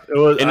correctly. Yeah, it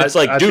was. And it's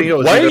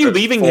dude, why are you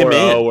leaving him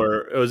in?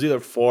 Or it was either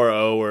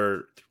 4-0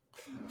 or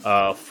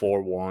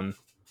 4-1.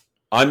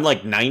 I'm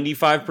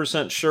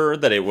 95% sure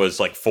that it was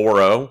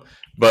 4-0.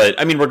 But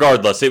I mean,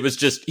 regardless, it was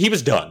just he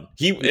was done.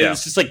 It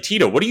was just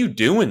Tito, what are you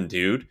doing,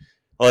 dude?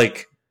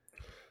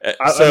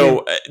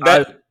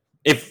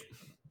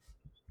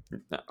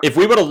 If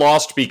we would have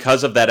lost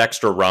because of that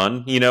extra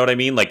run, you know what I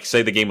mean?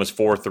 Say the game was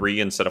 4-3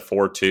 instead of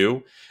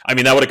 4-2. I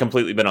mean, that would have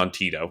completely been on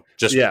Tito.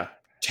 Just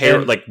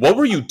what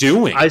were you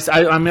doing? I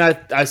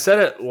said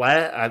it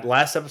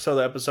last episode,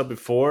 the episode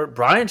before.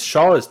 Brian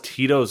Shaw is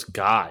Tito's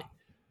guy.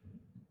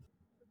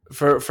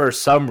 For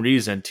some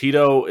reason,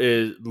 Tito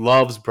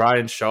loves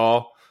Brian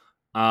Shaw.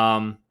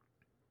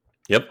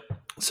 Yep.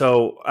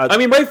 So I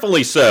mean,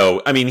 rightfully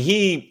so. I mean,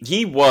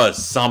 he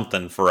was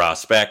something for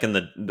us back in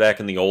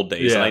the old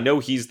days, and I know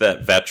he's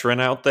that veteran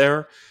out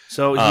there.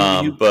 So,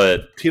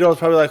 but Tito's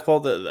probably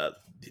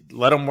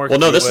let him work. Well,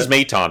 no, this is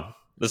Maton.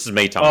 This is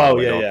Maton. Oh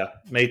yeah.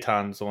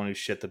 Maton's the one who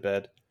shit the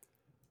bed.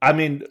 I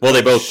mean, well,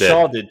 they both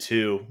Shaw did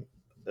too.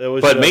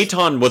 But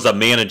Maton was a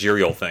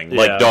managerial thing.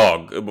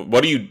 Dog,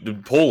 what do you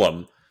pull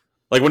him?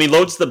 When he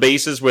loads the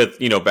bases with,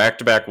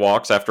 back-to-back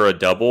walks after a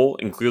double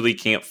and clearly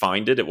can't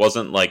find it, it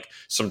wasn't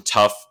some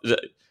tough...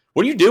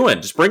 What are you doing?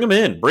 Just bring him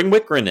in. Bring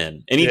Wickren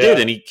in. And he did,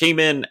 and he came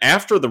in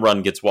after the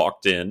run gets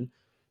walked in,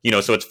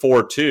 So it's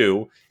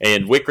 4-2,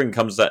 and Wickren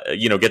comes,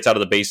 gets out of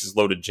the bases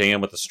loaded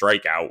jam with a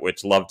strikeout,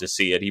 which love to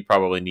see it. He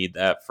probably needed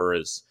that for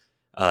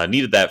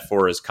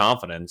his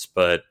confidence,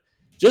 but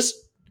just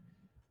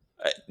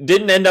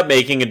didn't end up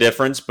making a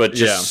difference, but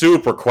just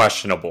super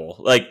questionable.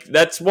 Like,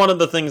 that's one of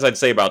the things I'd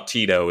say about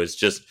Tito is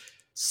just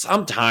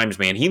sometimes,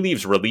 man, he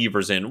leaves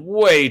relievers in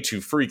way too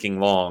freaking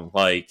long.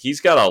 Like,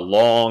 he's got a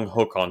long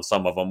hook on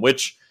some of them,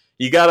 which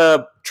you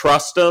gotta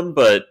trust him,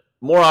 but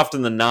more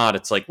often than not,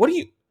 it's like,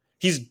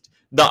 he's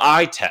the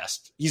eye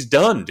test. He's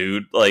done,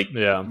 dude. Like,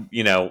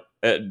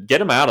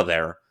 get him out of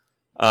there.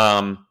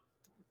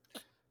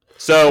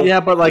 So yeah,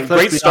 but like,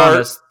 let's be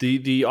honest,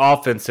 the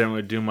offense didn't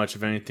really do much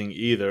of anything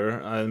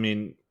either. I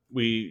mean,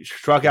 we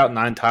struck out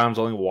 9 times,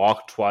 only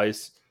walked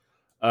twice,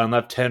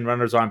 left 10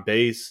 runners on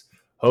base.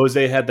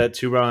 Jose had that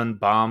 2-run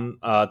bomb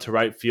to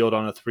right field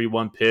on a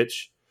 3-1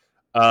 pitch,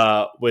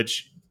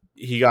 which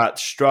he got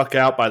struck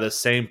out by the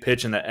same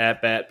pitch in the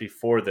at-bat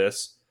before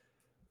this.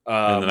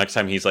 And the next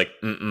time he's like,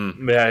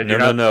 yeah,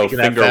 no,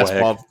 finger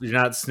fastball. You're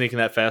not sneaking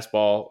that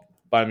fastball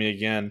by me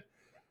again.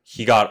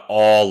 He got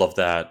all of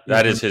that.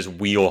 That is his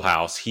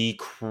wheelhouse. He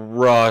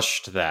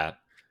crushed that.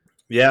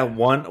 Yeah,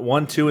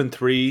 1, 2, and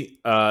 3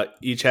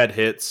 each had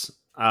hits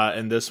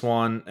in this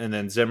one, and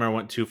then Zimmer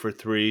went 2 for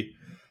 3,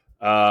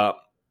 but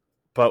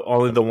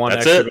only the one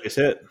extra base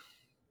hit.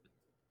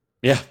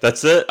 Yeah,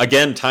 that's it.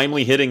 Again,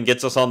 timely hitting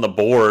gets us on the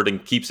board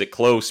and keeps it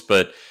close,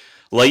 but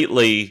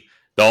lately,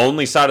 the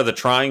only side of the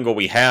triangle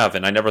we have,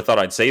 and I never thought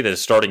I'd say this,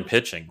 is starting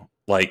pitching.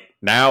 Like,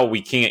 now we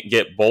can't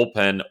get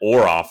bullpen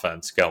or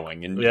offense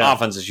going, and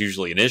offense is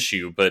usually an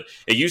issue, but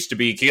it used to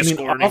be can't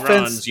score any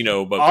runs,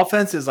 but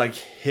offense is like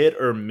hit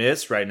or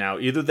miss right now.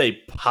 Either they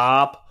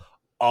pop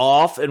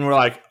off and we're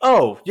like,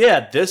 oh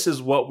yeah, this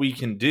is what we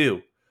can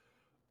do,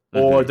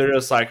 or they're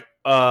just like,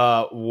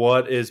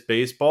 what is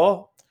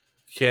baseball?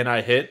 Can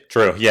I hit?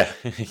 True. Yeah.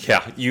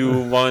 Yeah.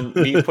 You want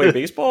me to play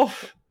baseball?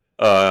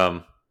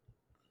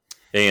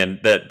 And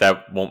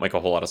that won't make a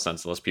whole lot of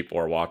sense unless people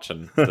are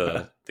watching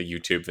the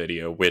YouTube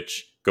video,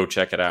 which go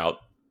check it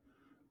out.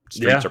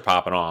 Streets are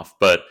popping off.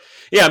 But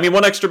yeah, I mean,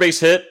 1 extra base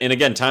hit. And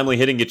again, timely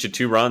hitting gets you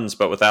 2 runs,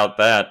 but without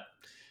that,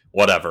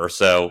 whatever.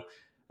 So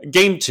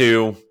game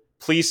 2,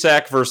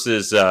 Plesac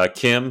versus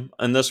Kim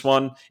in this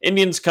one.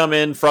 Indians come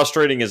in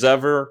frustrating as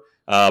ever.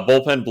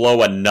 Bullpen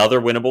blow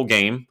another winnable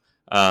game.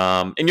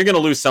 And you're going to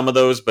lose some of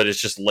those, but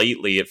it's just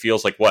lately it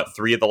feels like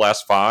 3 of the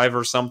last 5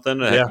 or something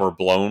were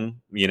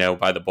blown,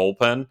 by the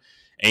bullpen.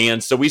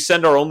 And so we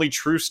send our only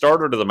true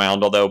starter to the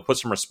mound, although put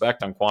some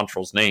respect on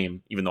Quantrill's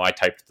name, even though I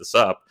typed this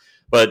up.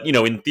 But,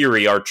 in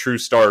theory, our true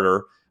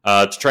starter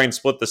to try and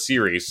split the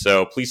series.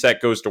 So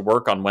Plesac goes to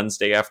work on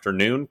Wednesday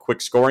afternoon.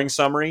 Quick scoring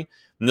summary.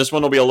 And this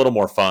one will be a little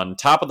more fun.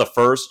 Top of the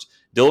first,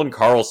 Dylan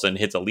Carlson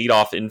hits a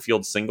leadoff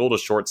infield single to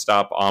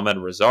shortstop Ahmed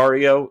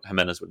Rosario.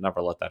 Jimenez would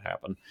never let that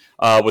happen.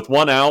 With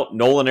 1 out,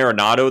 Nolan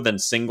Arenado then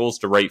singles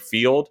to right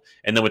field.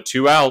 And then with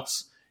 2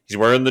 outs, he's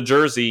wearing the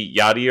jersey.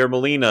 Yadier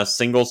Molina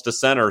singles to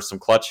center, some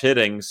clutch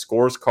hitting,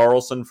 scores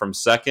Carlson from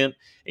second,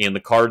 and the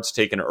Cards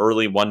take an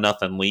early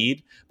 1-0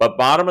 lead. But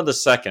bottom of the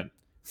second,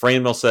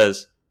 Franmil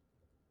says,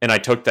 and I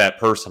took that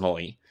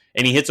personally,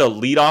 and he hits a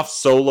leadoff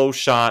solo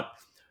shot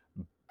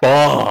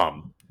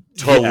bomb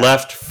to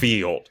left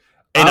field.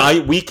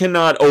 And we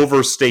cannot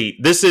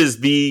overstate. This is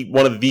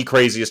one of the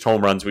craziest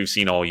home runs we've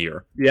seen all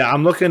year. Yeah,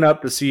 I'm looking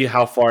up to see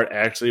how far it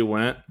actually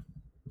went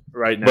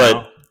right now.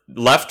 But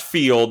left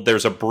field,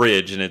 there's a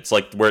bridge, and it's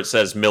like where it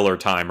says Miller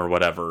time or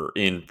whatever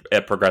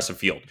at Progressive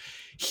Field.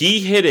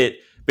 He hit it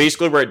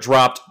basically where it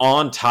dropped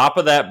on top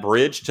of that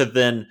bridge to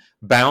then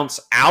bounce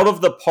out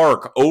of the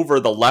park over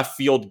the left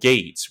field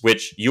gates,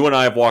 which you and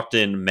I have walked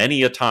in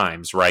many a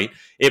times, right?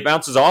 It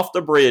bounces off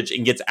the bridge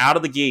and gets out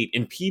of the gate,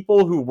 and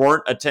people who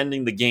weren't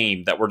attending the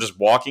game that were just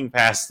walking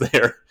past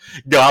there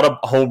got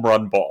a home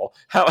run ball.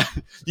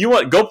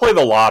 Go play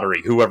the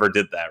lottery, whoever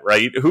did that,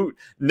 right? Who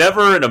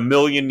never in a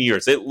million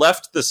years. It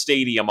left the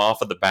stadium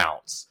off of the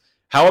bounce.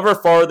 However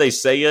far they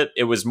say it,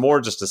 it was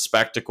more just a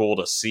spectacle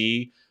to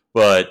see,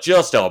 but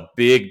just a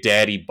big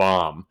daddy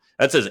bomb.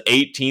 That's his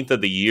 18th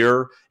of the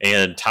year,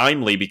 and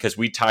timely because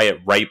we tie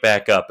it right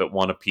back up at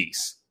 1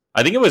 apiece.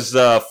 I think it was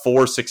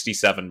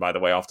 467, by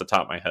the way, off the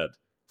top of my head.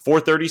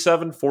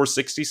 437,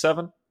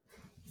 467?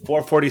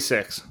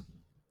 446.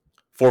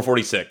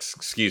 446,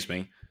 excuse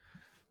me.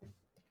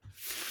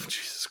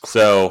 Jesus Christ.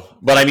 So,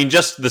 but I mean,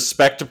 just the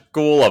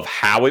spectacle of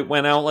how it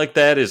went out like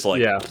that is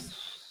like,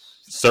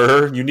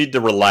 sir, you need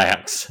to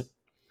relax.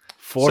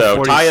 446.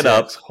 So tie it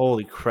up.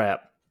 Holy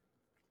crap.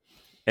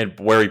 And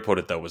where he put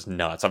it, though, was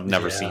nuts. I've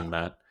never seen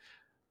that.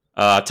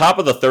 Top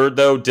of the third,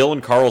 though,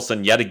 Dylan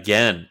Carlson, yet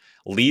again,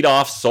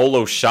 leadoff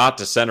solo shot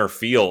to center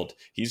field.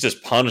 He's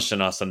just punishing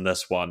us in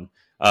this one.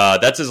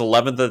 That's his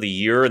 11th of the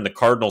year, and the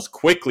Cardinals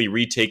quickly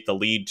retake the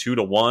lead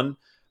 2-1.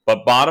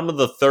 But bottom of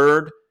the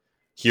third,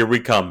 here we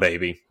come,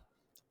 baby.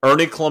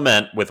 Ernie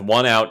Clement, with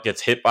 1 out,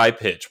 gets hit by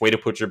pitch. Way to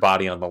put your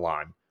body on the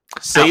line.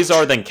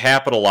 Cesar then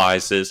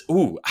capitalizes.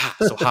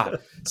 So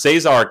hot.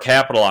 Cesar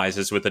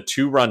capitalizes with a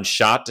 2-run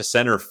shot to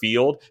center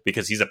field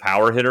because he's a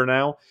power hitter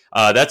now.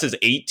 That's his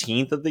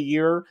 18th of the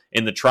year,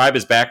 and the Tribe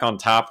is back on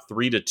top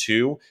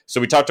 3-2.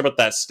 So we talked about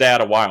that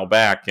stat a while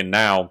back, and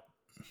now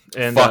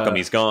fuck him,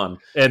 he's gone.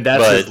 And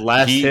that's his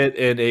last hit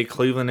in a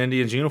Cleveland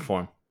Indians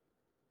uniform.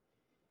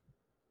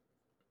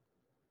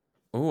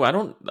 Ooh, I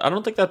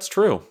don't think that's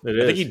true.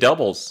 I think he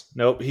doubles.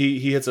 Nope,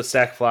 he hits a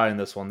sac fly in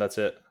this one. That's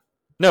it.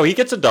 No, he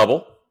gets a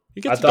double.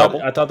 I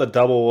thought the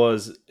double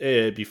was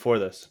before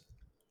this.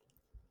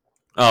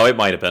 Oh, it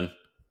might have been.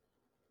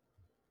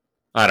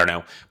 I don't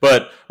know.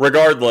 But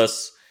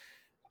regardless,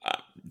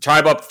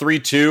 Tribe up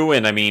 3-2,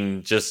 and I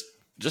mean, just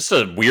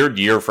a weird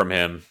year from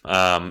him.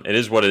 It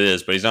is what it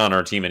is, but he's not on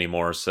our team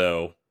anymore,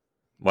 so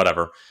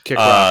whatever. Kick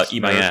rocks,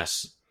 eat my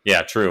ass.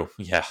 Yeah, true.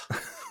 Yeah.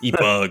 Eat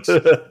bugs.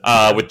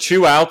 With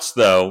 2 outs,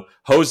 though,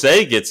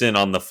 Jose gets in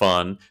on the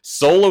fun.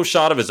 Solo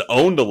shot of his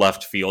own to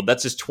left field.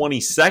 That's his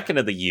 22nd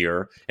of the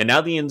year. And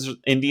now the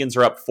Indians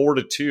are up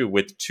 4-2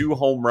 with 2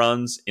 home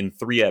runs in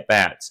 3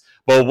 at-bats.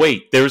 But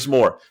wait, there's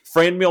more.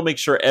 Franmil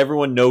makes sure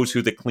everyone knows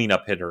who the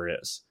cleanup hitter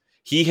is.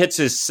 He hits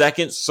his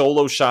second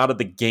solo shot of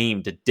the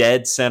game to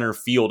dead center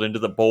field into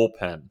the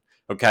bullpen.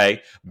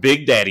 Okay,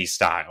 Big Daddy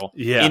style.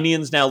 Yeah.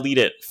 Indians now lead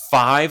it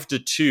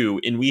 5-2,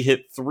 and we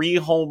hit 3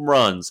 home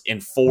runs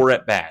in 4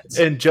 at bats.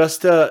 And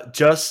just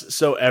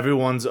so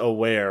everyone's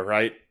aware,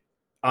 right?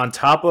 On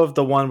top of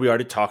the one we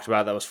already talked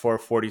about, that was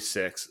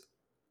 446.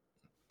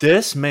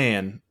 This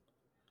man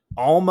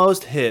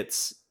almost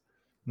hits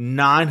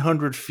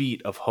 900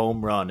 feet of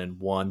home run in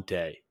one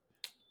day.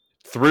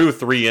 Through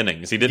 3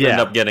 innings, he didn't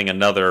end up getting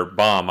another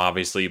bomb,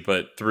 obviously,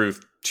 but through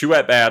 2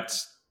 at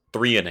bats.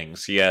 3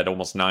 innings, he had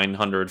almost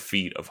 900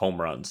 feet of home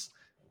runs.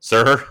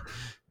 Sir,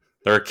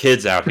 there are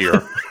kids out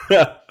here. You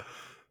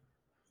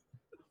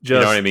know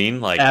what I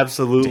mean? Like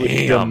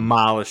absolutely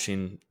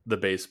demolishing the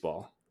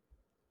baseball.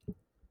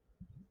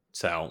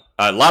 So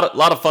a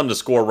lot of fun to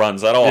score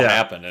runs. That all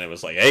happened, and it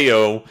was like,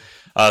 ayo.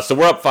 So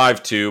we're up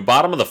 5-2.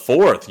 Bottom of the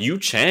 4th, Yu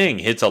Chang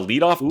hits a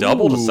leadoff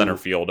double to center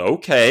field.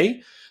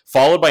 Okay.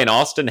 Followed by an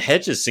Austin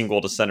Hedges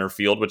single to center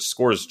field, which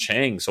scores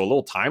Chang. So a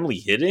little timely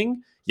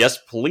hitting. Yes,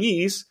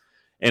 please.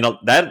 And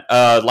that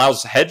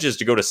allows Hedges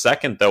to go to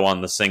second, though,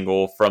 on the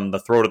single from the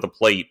throw to the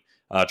plate,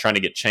 trying to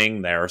get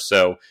Chang there.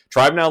 So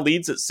Tribe now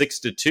leads at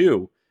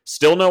 6-2.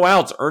 Still no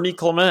outs. Ernie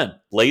Clement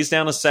lays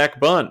down a sac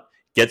bunt,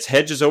 gets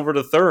Hedges over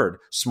to third.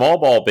 Small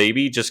ball,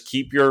 baby. Just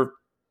keep your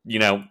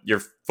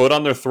foot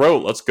on their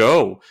throat. Let's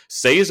go.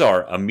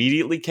 Cesar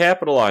immediately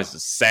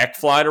capitalizes. Sac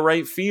fly to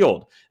right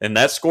field. And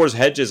that scores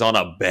Hedges on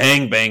a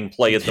bang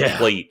play at the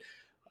plate.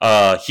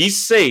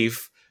 He's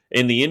safe,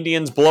 and the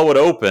Indians blow it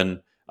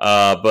open.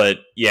 But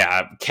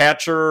yeah,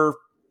 catcher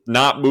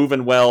not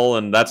moving well,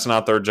 and that's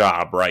not their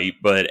job, right?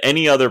 But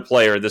any other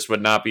player, this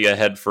would not be a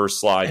head first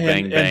slide,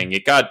 bang.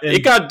 It got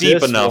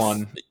deep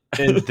enough.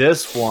 In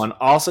this one,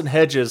 Austin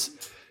Hedges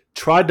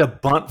tried to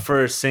bunt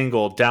for a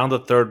single down the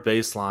third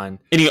baseline,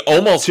 and he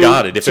almost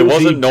got it. If it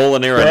wasn't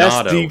Nolan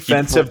Arenado, best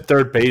defensive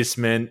third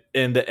baseman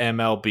in the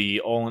MLB,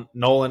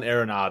 Nolan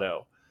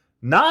Arenado.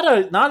 Not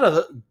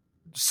a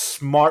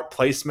smart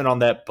placement on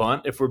that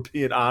bunt, if we're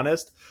being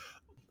honest.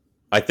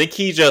 I think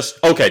he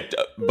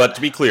but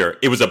to be clear,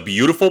 it was a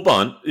beautiful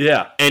bunt.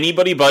 Yeah.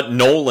 Anybody but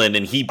Nolan,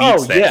 and he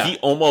beats that. Yeah. He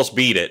almost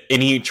beat it, and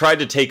he tried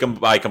to take him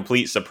by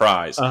complete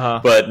surprise.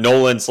 But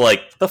Nolan's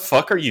like, the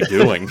fuck are you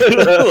doing?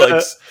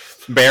 Like,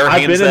 bare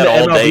hands that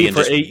all day. I've been in the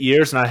MLB for 8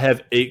 years, and I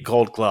have 8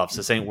 gold gloves.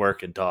 This ain't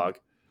working, dog.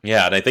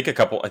 Yeah, and I think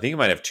he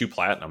might have 2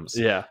 platinums.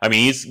 Yeah. I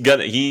mean,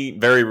 he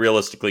very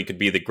realistically could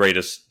be the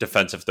greatest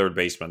defensive third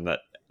baseman that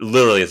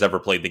literally has ever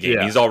played the game.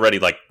 Yeah. He's already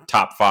like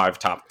top 5,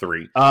 top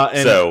 3.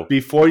 So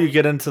before you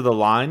get into the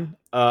line,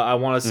 I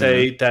want to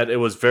say that it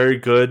was very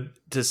good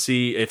to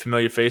see a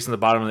familiar face in the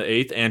bottom of the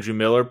 8th. Andrew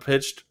Miller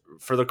pitched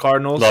for the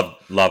Cardinals.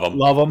 Love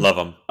him.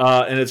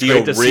 And it's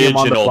great to see him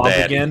on the bump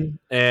again.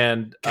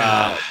 And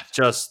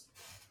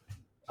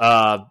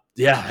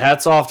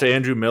hats off to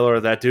Andrew Miller.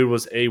 That dude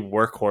was a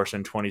workhorse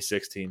in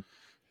 2016.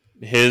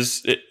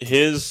 His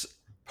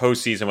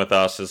postseason with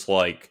us is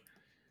like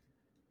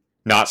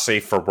not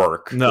safe for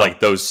work. No.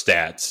 Like those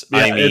stats. Yeah,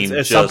 I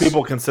mean, some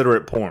people consider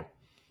it porn.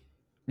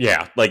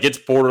 Yeah, like it's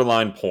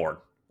borderline porn.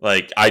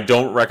 Like I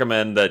don't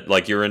recommend that.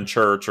 Like you're in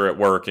church or at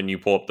work and you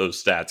pull up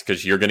those stats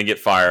because you're going to get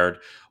fired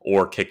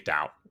or kicked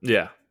out.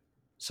 Yeah.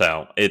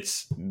 So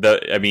it's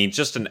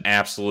just an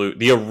absolute,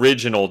 the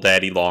original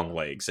Daddy Long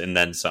Legs and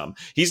then some.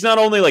 He's not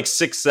only like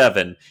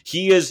 6'7",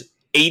 he is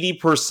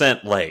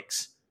 80%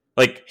 legs.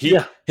 Like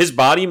his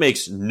body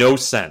makes no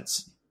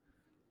sense.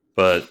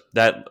 But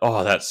that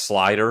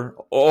slider,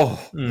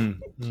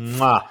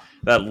 that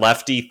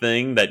lefty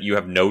thing that you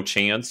have no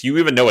chance. You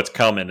even know it's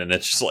coming, and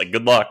it's just like,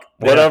 good luck,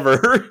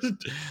 whatever.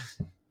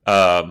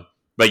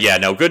 But yeah,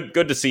 no, good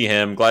to see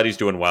him. Glad he's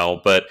doing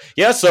well. But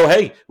yeah, so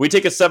hey, we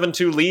take a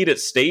 7-2 lead. It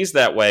stays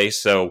that way.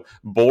 So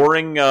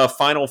boring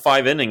final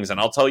 5 innings,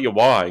 and I'll tell you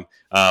why.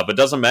 But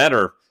doesn't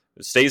matter.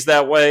 it stays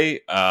that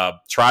way.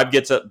 Tribe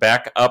gets it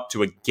back up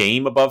to a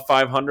game above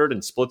 500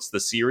 and splits the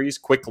series.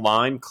 Quick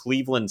line,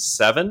 Cleveland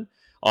 7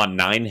 on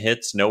 9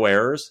 hits, no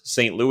errors.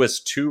 St.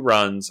 Louis 2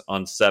 runs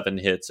on 7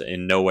 hits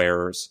and no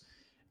errors.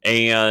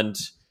 And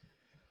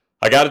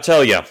I got to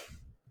tell you,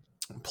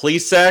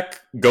 Plesac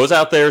goes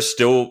out there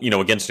still,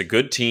 against a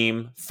good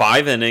team.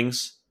 5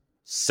 innings,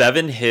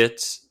 7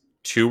 hits,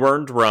 2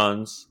 earned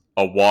runs,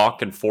 a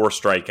walk, and 4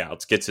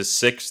 strikeouts. Gets his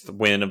 6th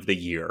win of the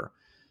year.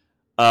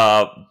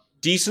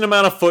 Decent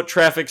amount of foot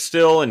traffic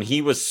still, and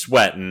he was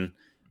sweating.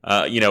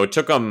 It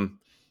took him,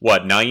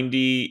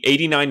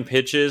 89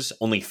 pitches,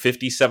 only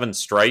 57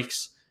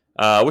 strikes,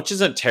 which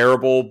isn't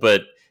terrible,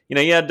 but,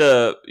 he had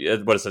to,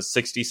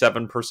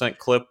 67%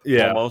 clip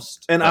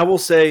almost. And I will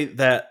say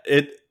that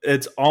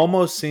it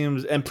almost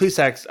seems, and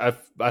Plesac,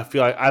 I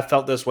feel like I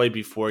felt this way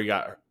before he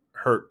got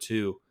hurt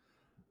too.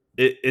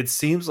 It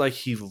seems like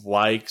he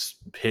likes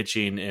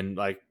pitching in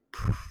like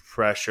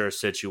pressure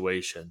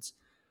situations.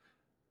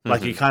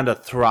 Like he kind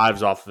of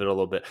thrives off of it a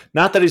little bit.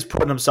 Not that he's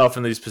putting himself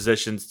in these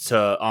positions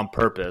on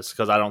purpose,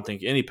 because I don't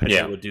think any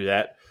pitcher would do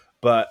that.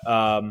 But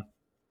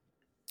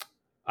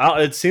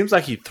it seems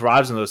like he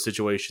thrives in those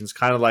situations,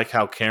 kind of like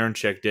how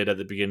Karinchak did at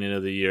the beginning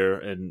of the year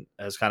and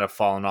has kind of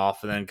fallen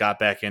off and then got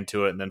back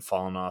into it and then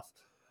fallen off.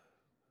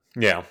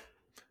 Yeah.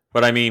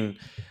 But I mean,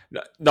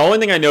 the only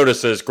thing I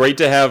noticed is great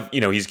to have,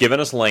 he's given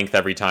us length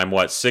every time.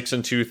 6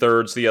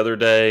 2/3 the other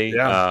day.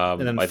 Yeah.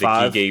 And then I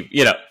 5. think he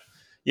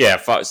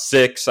gave,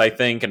 6, I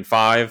think, and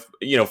 5.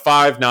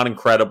 5, not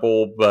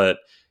incredible, but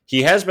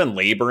he has been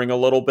laboring a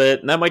little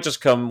bit, and that might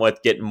just come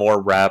with getting more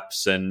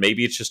reps, and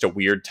maybe it's just a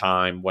weird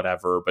time,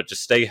 whatever, but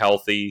just stay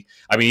healthy.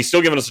 I mean, he's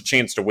still giving us a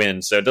chance to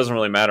win, so it doesn't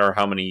really matter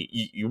how many.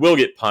 You will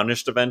get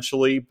punished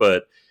eventually,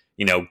 but,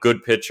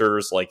 good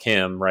pitchers like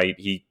him, right,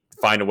 he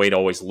find a way to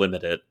always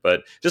limit it.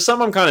 But just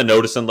something I'm kind of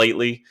noticing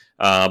lately,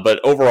 but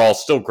overall,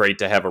 still great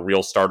to have a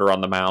real starter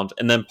on the mound.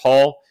 And then,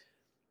 Paul,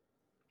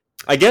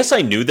 I guess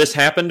I knew this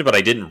happened, but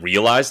I didn't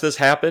realize this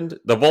happened.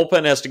 The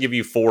bullpen has to give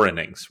you 4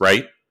 innings,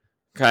 right?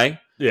 Okay?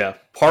 Yeah.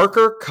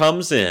 Parker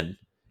comes in,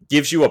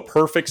 gives you a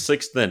perfect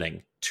 6th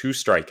inning, 2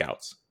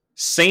 strikeouts.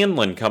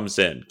 Sandlin comes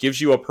in,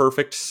 gives you a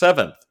perfect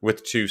 7th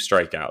with 2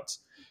 strikeouts.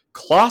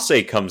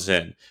 Clase comes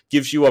in,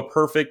 gives you a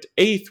perfect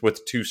 8th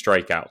with 2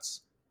 strikeouts.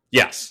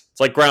 Yes, it's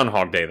like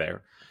Groundhog Day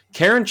there.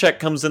 Karinchak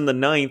comes in the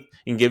 9th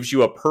and gives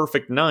you a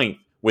perfect 9th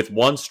with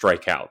 1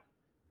 strikeout.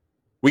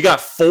 We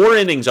got 4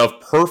 innings of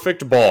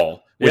perfect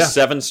ball with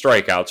 7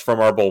 strikeouts from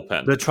our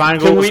bullpen. The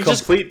triangle was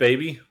complete,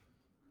 baby.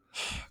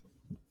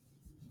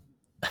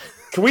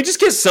 Can we just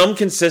get some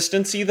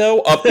consistency,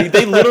 though?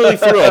 They literally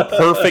threw a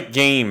perfect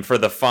game for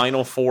the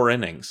final 4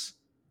 innings.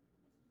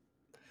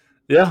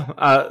 Yeah,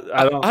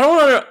 I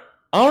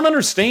don't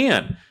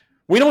understand.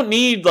 We don't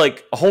need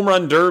like a home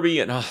run derby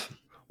and.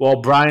 Well,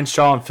 Brian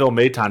Shaw and Phil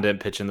Maton didn't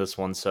pitch in this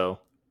one, so.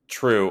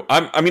 True.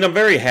 I'm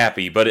very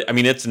happy, but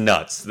it's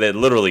nuts. That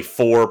literally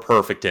 4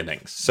 perfect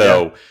innings.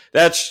 So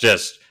that's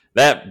just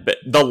that.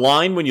 The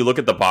line when you look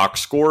at the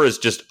box score is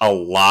just a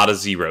lot of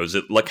zeros.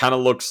 It kind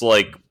of looks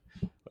like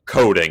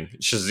coding.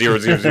 It's just 0,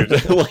 0,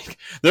 0. Like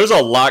there's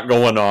a lot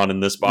going on in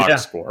this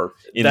box score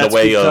in the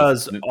way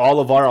because all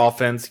of our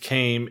offense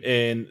came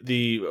in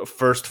the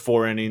first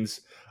 4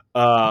 innings.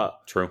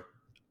 True.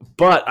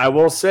 But I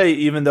will say,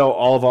 even though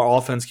all of our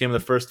offense came in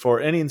the first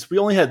 4 innings, we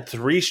only had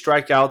 3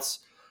 strikeouts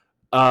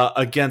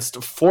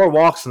against 4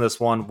 walks in this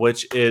one,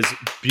 which is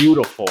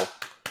beautiful.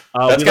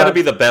 That's got to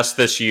be the best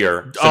this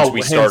year since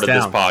we started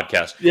this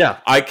podcast. Yeah.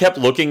 I kept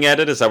looking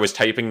at it as I was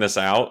typing this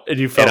out. And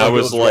you felt I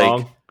was like,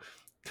 wrong?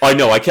 I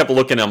know. I kept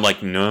looking. I'm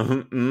like,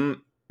 no, no.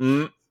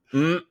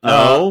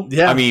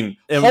 Yeah. I mean,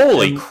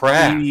 holy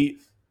crap.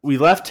 We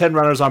left 10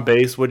 runners on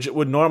base, which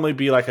would normally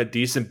be like a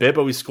decent bit,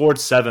 but we scored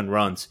 7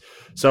 runs.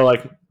 So,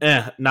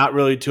 not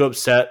really too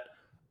upset.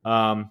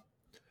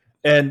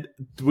 And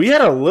we had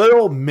a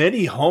little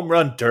mini home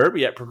run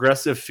derby at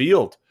Progressive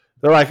Field.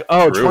 They're like,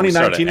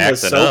 2019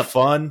 was so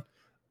fun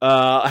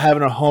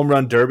having a home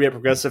run derby at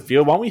Progressive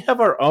Field. Why don't we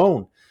have our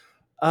own?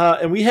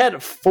 And we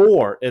had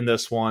 4 in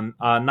this one,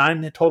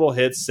 9 total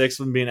hits, 6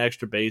 of them being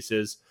extra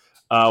bases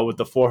with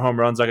the 4 home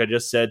runs, like I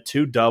just said,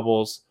 2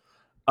 doubles.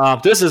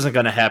 This isn't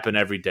going to happen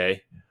every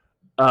day.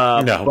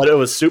 No. But it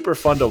was super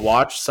fun to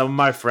watch. Some of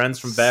my friends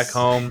from back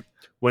home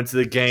went to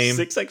the game.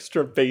 6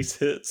 extra base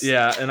hits.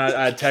 Yeah, and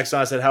I texted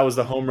and I said, how was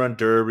the home run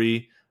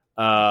derby?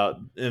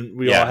 And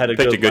we all had a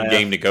good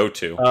game to go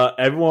to.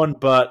 Everyone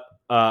but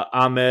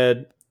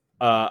Ahmed,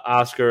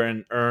 Oscar,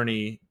 and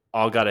Ernie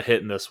all got a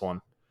hit in this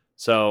one.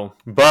 So,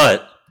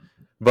 But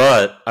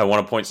I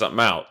want to point something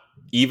out.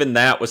 Even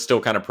that was still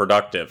kind of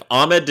productive.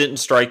 Ahmed didn't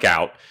strike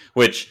out,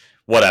 which...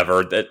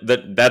 whatever,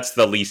 that's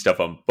the least of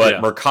them.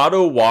 But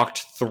Mercado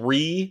walked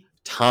 3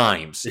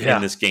 times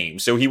in this game.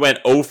 So he went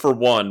 0 for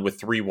 1 with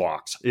 3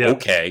 walks. Yeah.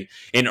 Okay.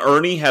 And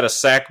Ernie had a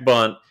sack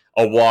bunt,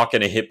 a walk,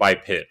 and a hit by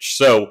pitch.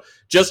 So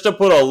just to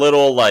put a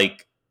little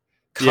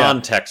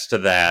context to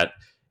that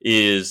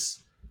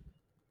is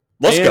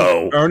let's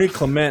go. Ernie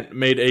Clement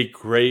made a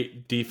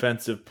great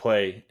defensive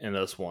play in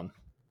this one.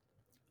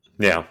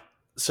 Yeah.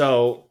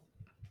 So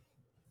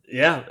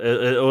Yeah,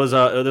 it was.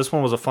 This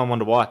one was a fun one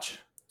to watch.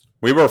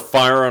 We were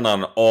firing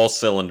on all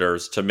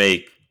cylinders to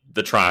make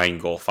the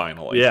triangle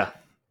finally. Yeah,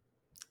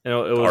 it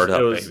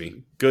was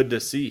baby. Good to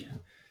see.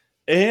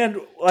 And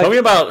tell me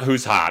about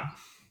who's hot.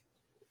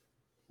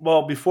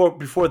 Well,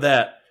 before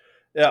that,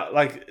 yeah,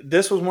 like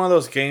this was one of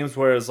those games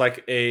where it's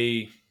like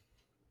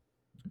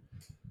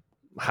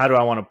how do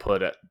I want to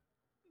put it?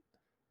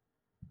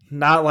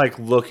 Not like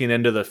looking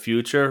into the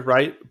future,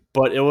 right?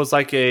 But it was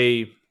like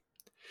it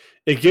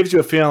gives you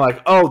a feeling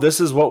like, oh, this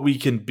is what we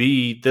can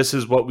be, this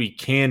is what we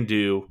can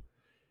do,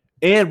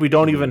 and we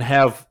don't even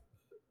have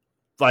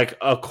like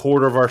a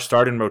quarter of our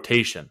starting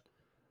rotation.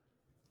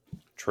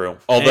 True.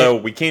 Although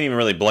we can't even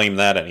really blame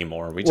that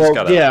anymore. We just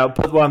gotta. Yeah,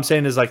 but what I'm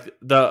saying is like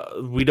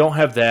we don't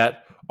have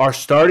that. Our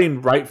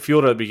starting right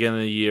field at the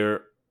beginning of the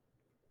year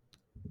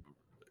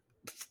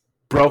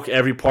broke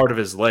every part of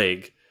his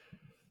leg.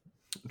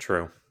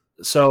 True.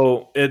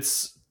 So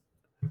it's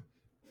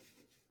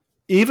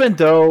even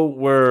though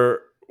we're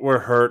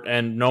hurt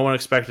and no one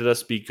expected us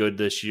to be good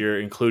this year,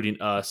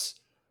 including us,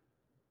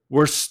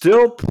 we're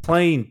still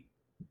playing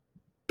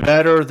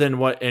better than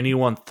what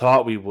anyone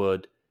thought we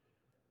would.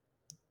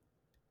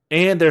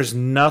 And there's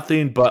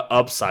nothing but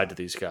upside to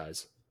these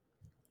guys.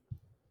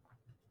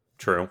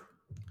 True.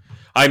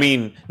 I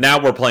mean, now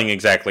we're playing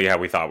exactly how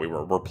we thought we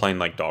were. We're playing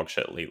like dog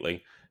shit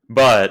lately.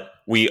 But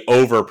we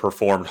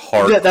overperformed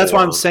hardcore. Yeah, that's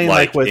what I'm saying.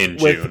 Like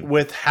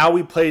with how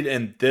we played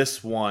in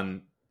this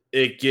one,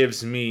 it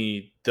gives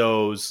me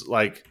those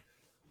like,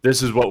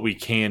 this is what we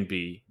can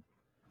be.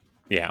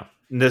 Yeah.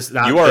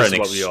 You are an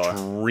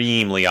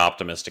extremely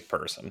optimistic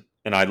person,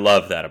 and I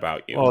love that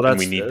about you. Oh,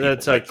 we need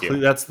that's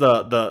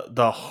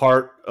the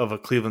heart of a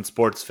Cleveland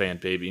sports fan,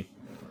 baby.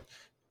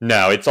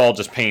 No, it's all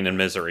just pain and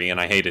misery, and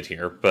I hate it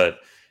here. But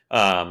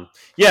I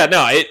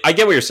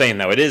get what you're saying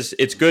though.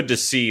 It's good to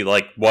see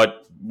like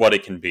what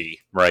it can be,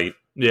 right?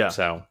 Yeah.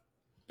 So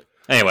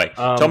anyway,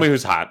 tell me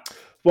who's hot.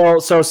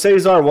 Well, so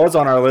Cesar was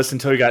on our list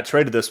until he got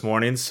traded this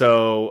morning.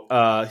 So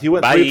he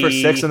went 3 for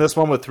 6 in this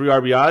one with 3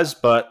 RBIs,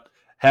 but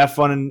have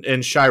fun in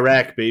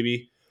Chirac,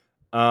 baby.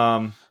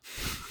 Kyle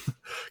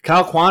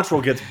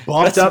Quantrill gets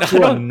bumped up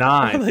to a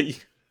 9.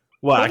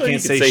 I can't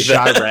say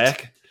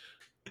Chirac.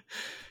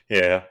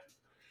 Yeah.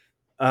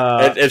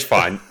 It's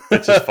fine.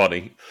 It's just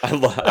funny. I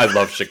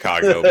love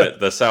Chicago, but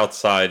the South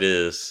Side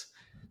is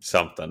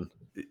something.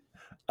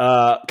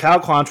 Kyle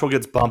Quantrill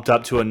gets bumped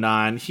up to a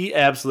 9. He's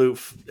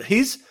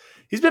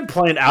been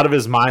playing out of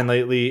his mind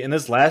lately. In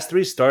his last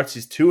 3 starts,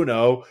 he's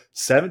 2-0,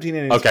 17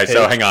 innings. Okay,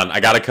 so hang on.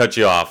 I got to cut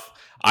you off.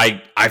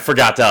 I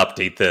forgot to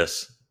update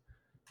this.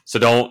 So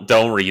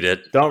don't read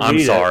it. I'm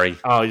sorry.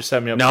 Oh, you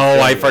set me up. No,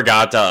 I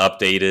forgot to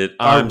update it.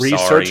 Our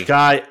research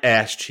guy,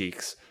 ass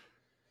cheeks.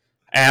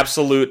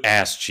 Absolute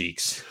ass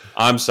cheeks.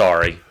 I'm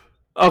sorry.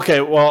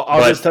 Okay, well,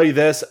 I'll just tell you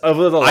this.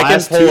 Over the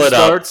last 2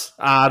 starts,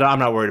 I'm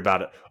not worried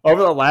about it.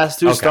 Over the last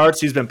 2 starts,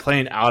 he's been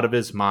playing out of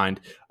his mind.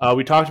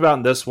 We talked about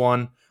in this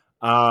one.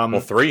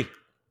 3.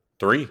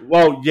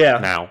 Well, yeah.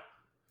 Now,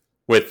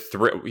 with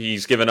 3,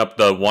 he's given up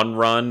the 1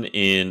 run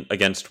in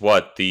against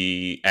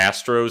the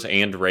Astros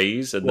and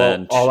Rays, and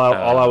then all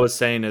I was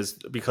saying is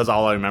because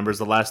all I remember is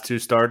the last 2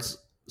 starts,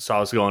 so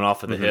I was going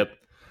off of the hip.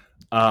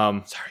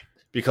 Sorry,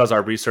 because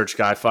our research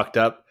guy fucked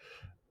up,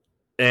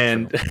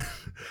 and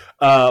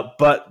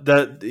but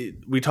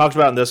we talked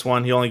about in this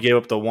one, he only gave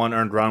up the 1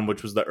 earned run,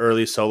 which was the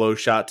early solo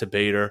shot to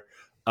Bader,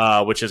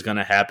 which is going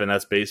to happen.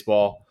 That's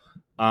baseball.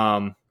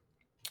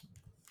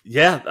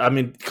 Yeah, I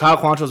mean, Kyle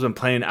Quantrill's been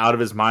playing out of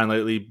his mind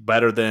lately,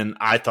 better than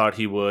I thought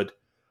he would.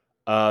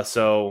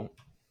 So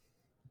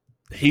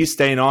he's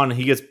staying on, and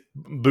he gets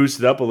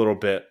boosted up a little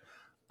bit.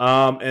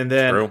 And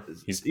then,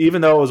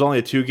 even though it was only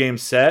a 2-game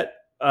set,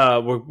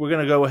 we're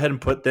going to go ahead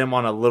and put them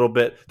on a little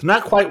bit. They're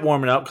not quite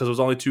warming up because it was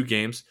only 2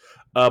 games,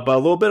 but a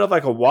little bit of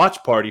like a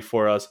watch party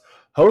for us.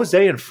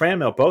 Jose and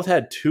Franmil both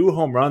had 2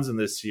 home runs in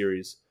this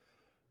series.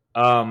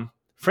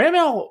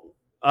 Franmil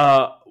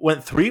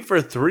went 3 for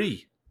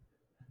 3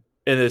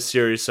 in this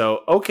series.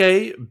 So,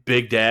 okay,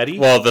 Big Daddy.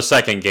 Well, the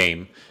second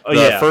game.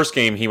 The first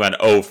game, he went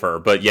 0 for.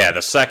 But, yeah,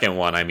 the second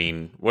one, I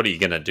mean, what are you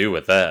going to do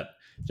with that?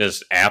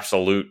 Just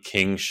absolute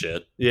king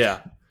shit.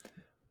 Yeah.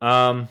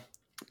 But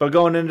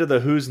going into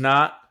the who's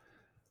not,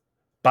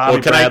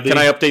 Bobby Bradley. Can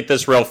I update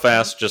this real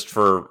fast just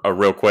for a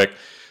real quick?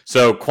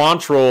 So,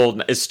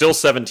 Quantrill is still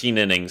 17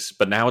 innings,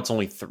 but now it's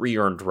only 3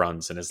 earned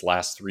runs in his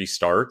last 3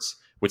 starts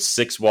with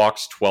 6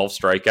 walks, 12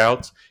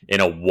 strikeouts,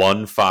 and a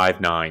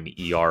 1.59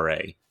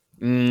 ERA.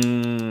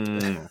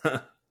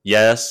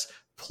 Yes,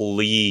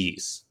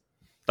 please.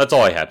 That's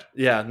all I had.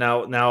 Yeah,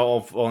 now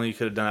if only you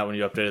could have done that when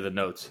you updated the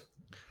notes.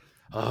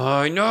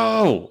 I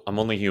know. I'm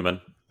only human.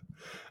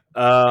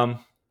 I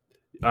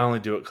only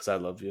do it because I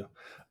love you.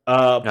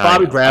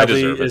 Bobby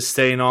Bradley is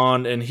staying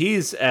on, and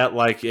he's at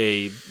like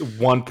a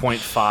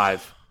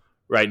 1.5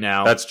 right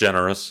now. That's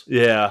generous.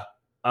 Yeah.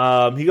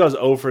 He goes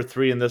 0 for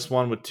 3 in this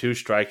one with 2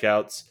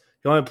 strikeouts.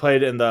 He only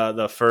played in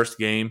the first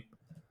game.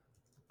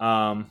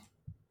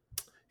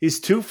 He's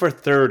 2 for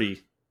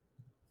 30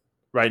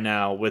 right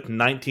now with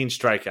 19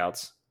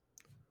 strikeouts.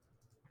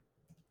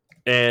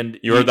 And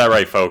you heard that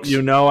right, folks.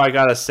 You know I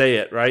gotta say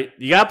it, right?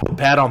 You gotta put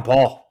Pat on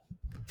Paul.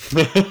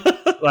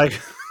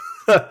 Like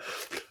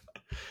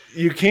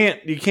you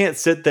can't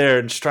sit there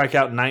and strike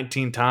out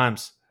 19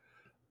 times.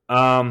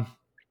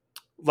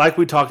 Like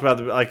we talked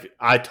about,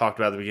 I talked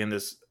about at the beginning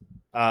of this.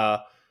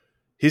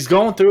 He's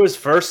going through his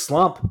first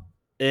slump,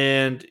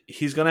 and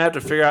he's gonna have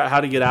to figure out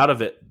how to get out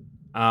of it.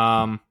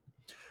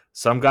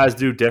 Some guys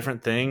do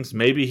different things.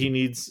 Maybe he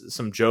needs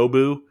some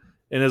Jobu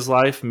in his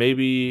life.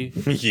 Maybe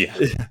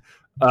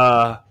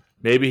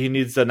maybe he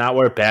needs to not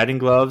wear batting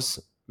gloves.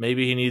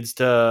 Maybe he needs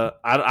to.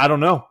 I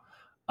don't know.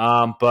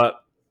 But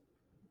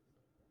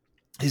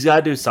he's got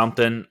to do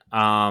something.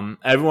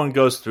 Everyone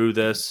goes through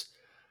this,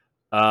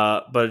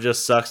 but it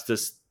just sucks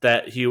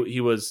that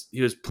he was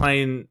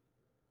playing.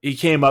 He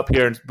came up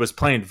here and was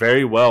playing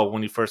very well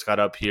when he first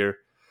got up here,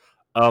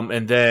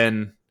 and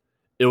then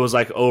it was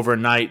like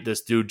overnight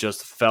this dude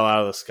just fell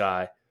out of the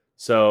sky.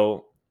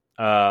 So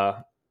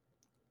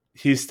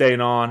he's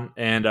staying on,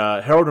 and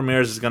Harold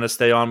Ramirez is going to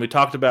stay on. We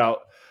talked about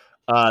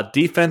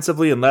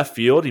defensively in left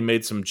field. He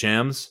made some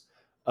gems.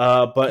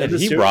 But did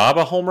he rob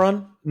a home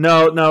run?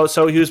 No.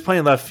 So he was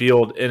playing left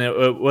field, and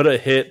it would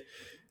have hit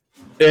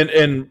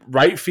in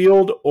right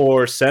field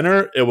or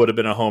center. It would have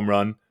been a home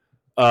run.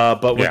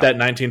 But with that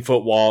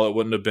 19-foot wall, it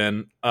wouldn't have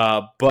been.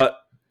 But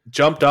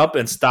jumped up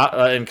and stopped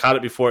and caught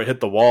it before it hit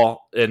the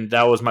wall, and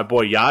that was my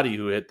boy Yachty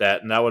who hit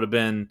that, and that would have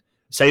been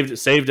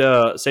saved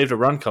a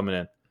run coming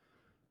in.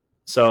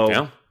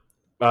 So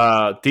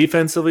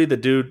defensively, the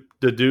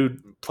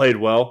dude played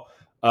well,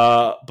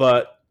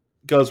 but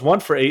goes 1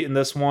 for 8 in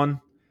this one.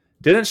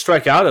 Didn't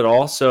strike out at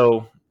all,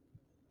 so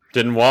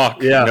didn't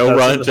walk. Yeah, no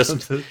run.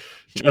 Just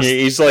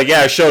he's like,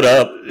 I showed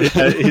up.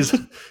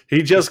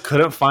 He just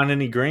couldn't find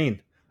any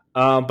green.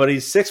 But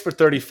he's 6 for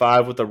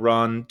 35 with a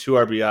run, 2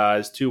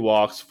 RBIs, 2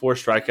 walks, 4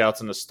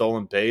 strikeouts, and a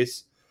stolen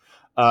base.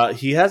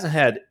 He hasn't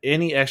had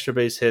any extra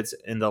base hits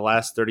in the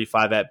last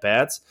 35 at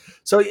bats,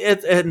 so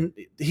and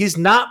he's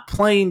not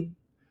playing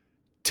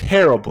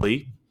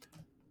terribly.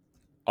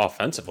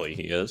 Offensively,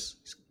 he is.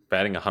 He's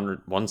batting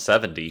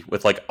 170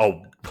 with like a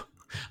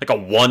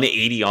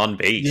 180 on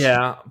base.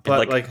 Yeah,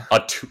 but like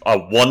a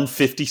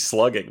 150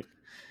 slugging.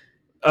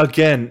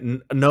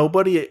 Again,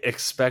 nobody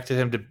expected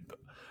him to.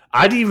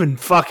 I didn't even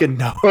fucking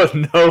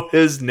know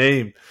his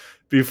name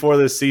before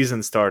the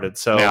season started.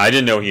 So I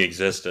didn't know he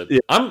existed. Yeah.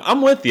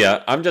 I'm with you.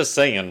 I'm just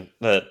saying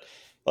that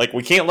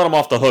we can't let him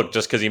off the hook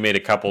just because he made a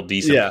couple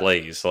decent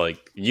plays.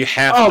 Like you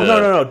have to. Oh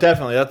no,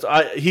 definitely.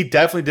 He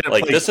definitely didn't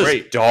play this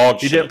great. Is dog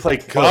shit. He didn't play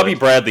good. Bobby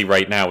Bradley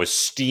right now is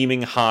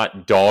steaming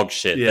hot dog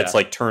shit. That's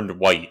turned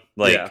white.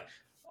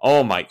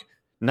 Oh my,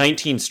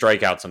 19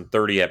 strikeouts and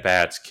 30 at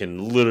bats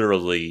can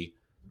literally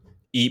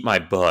eat my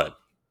butt.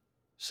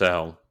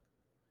 So.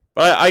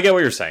 But I get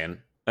what you're saying.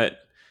 It's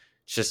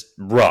just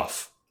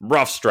rough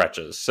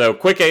stretches. So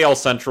quick AL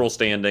Central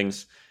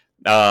standings.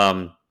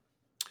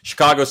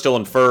 Chicago still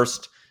in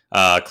first.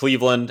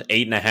 Cleveland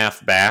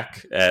 8.5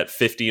 back at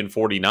 50 and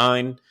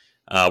 49.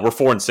 We're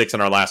 4-6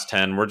 in our last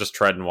 10. We're just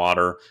treading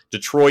water.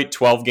 Detroit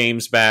 12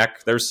 games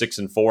back. They're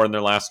 6-4 in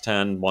their last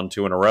 10.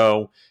 1-2 in a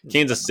row.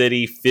 Kansas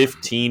City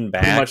 15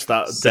 back.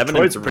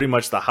 Detroit's pretty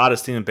much the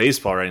hottest team in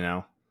baseball right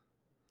now.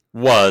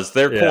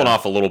 They're cooling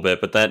off a little bit,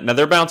 but now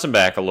they're bouncing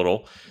back a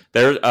little.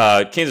 They're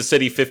Kansas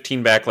City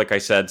 15 back, like I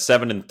said,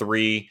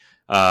 7-3,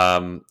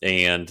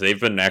 and they've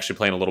been actually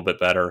playing a little bit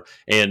better.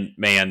 And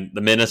man,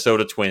 the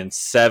Minnesota Twins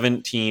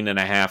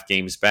 17.5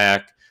 games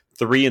back,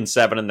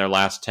 3-7 in their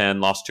last 10,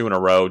 lost 2 in a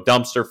row.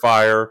 Dumpster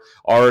fire,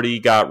 already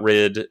got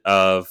rid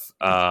of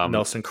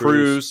Nelson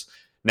Cruz.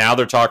 Now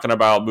they're talking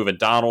about moving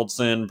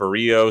Donaldson,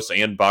 Barrios,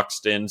 and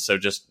Buxton. So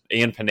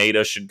and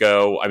Pineda should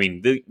go. I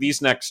mean,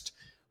 these next.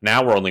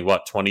 Now we're only,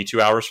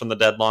 22 hours from the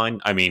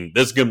deadline? I mean,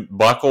 this is going to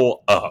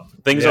buckle up.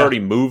 Things are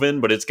already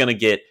moving, but it's going to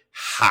get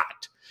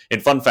hot.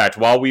 And fun fact,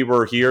 while we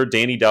were here,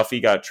 Danny Duffy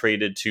got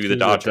traded to the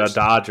Dodgers.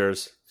 The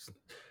Dodgers.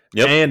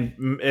 Yep.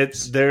 And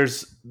it's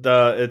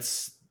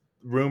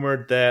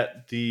rumored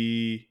that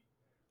the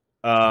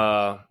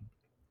Padres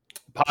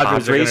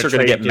are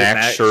going to get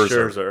Max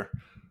Scherzer.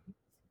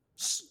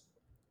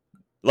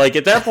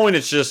 At that point,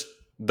 it's just,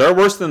 they're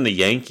worse than the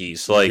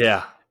Yankees.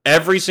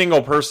 Every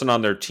single person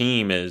on their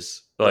team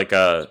is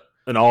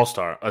an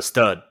all-star, a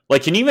stud.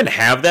 Can you even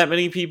have that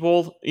many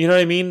people? You know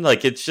what I mean?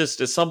 It's just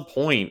at some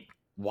point.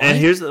 Why? And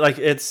here's and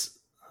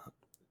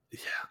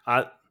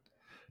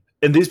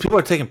these people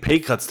are taking pay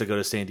cuts to go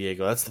to San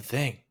Diego. That's the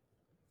thing.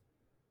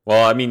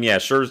 Well, I mean,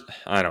 sure.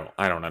 I don't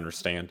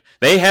understand.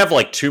 They have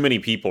too many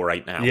people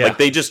right now. Yeah.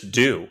 They just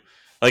do.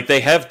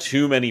 They have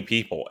too many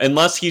people.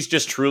 Unless he's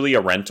just truly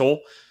a rental,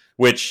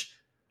 which.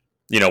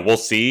 We'll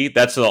see.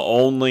 That's the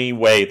only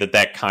way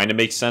that kind of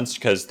makes sense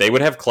because they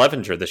would have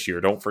Clevenger this year.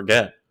 Don't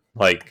forget.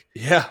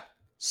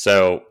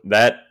 So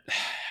that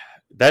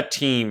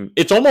team,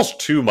 it's almost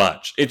too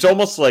much. It's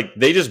almost like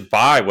they just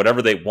buy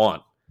whatever they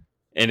want.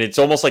 And it's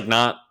almost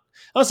not,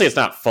 I don't say it's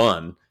not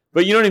fun,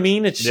 but you know what I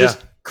mean? It's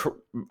just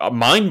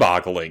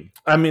mind-boggling.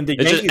 I mean, the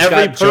Yankees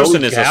every got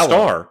person Joey is Gallo. A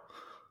star.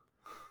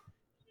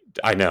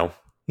 I know.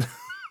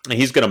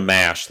 He's going to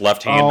mash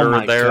left-hander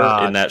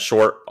in that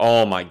short.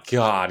 Oh, my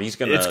God. It's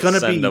going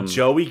to be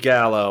Joey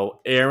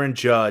Gallo, Aaron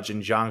Judge,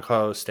 and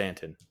Giancarlo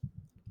Stanton.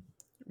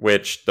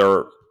 Which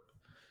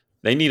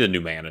they need a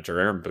new manager.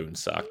 Aaron Boone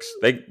sucks.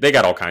 They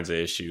got all kinds of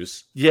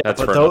issues. Yeah,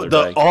 that's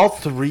but all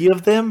three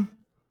of them?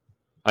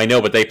 I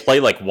know, but they play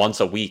like once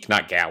a week,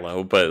 not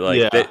Gallo.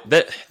 But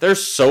they're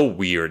so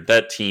weird.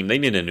 That team, they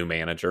need a new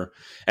manager.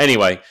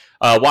 Anyway,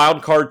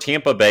 wild card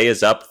Tampa Bay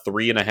is up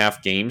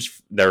 3.5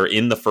 games. They're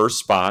in the first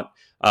spot.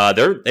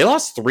 They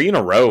lost 3 in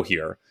a row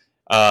here.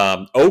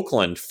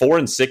 Oakland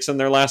 4-6 in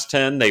their last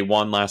 10. They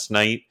won last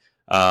night.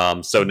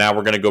 So now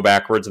we're going to go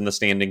backwards in the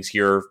standings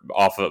here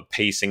off of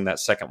pacing that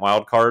second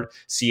wild card.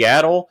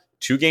 Seattle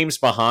 2 games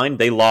behind.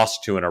 They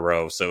lost 2 in a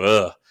row.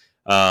 So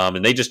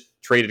and they just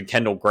traded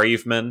Kendall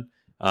Graveman.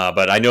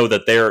 But I know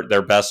that they're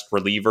their best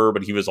reliever,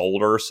 but he was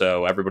older,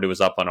 so everybody was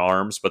up on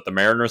arms. But the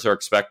Mariners are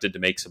expected to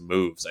make some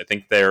moves. I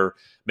think they're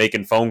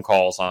making phone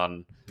calls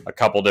on a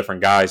couple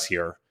different guys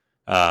here.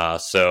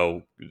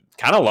 So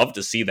kind of love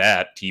to see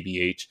that,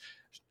 TBH.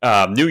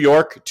 New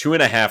York,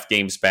 2.5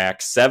 games back,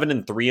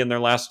 7-3 in their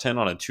last 10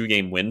 on a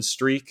 2-game win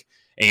streak.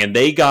 And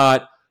they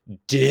got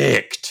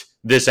dicked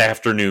this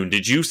afternoon.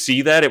 Did you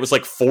see that? It was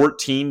like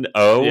 14-0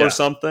 or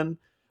something.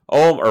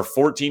 Oh, or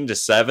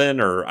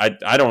 14-7, or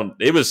I don't.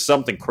 It was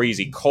something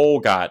crazy. Cole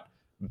got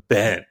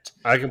bent.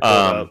 I can pull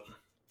it up.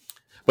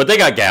 But they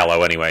got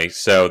Gallo anyway,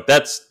 so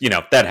that's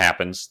that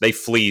happens. They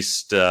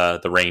fleeced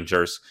the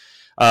Rangers.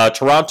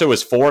 Toronto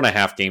is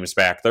 4.5 games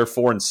back. They're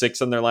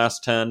 4-6 in their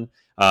last 10.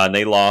 And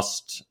they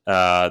lost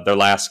their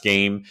last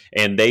game,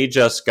 and they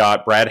just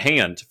got Brad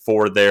Hand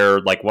for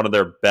one of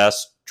their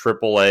best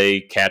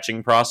AAA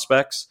catching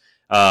prospects.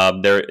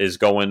 There is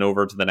going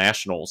over to the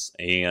Nationals,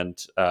 and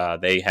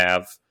they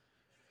have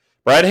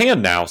Brad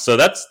Hand now, so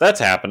that's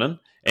happening.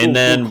 And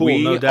then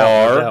we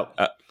are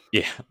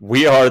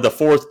we are the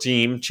 4th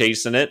team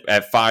chasing it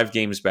at 5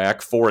 games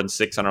back,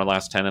 4-6 on our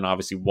last 10, and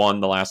obviously won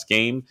the last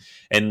game.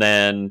 And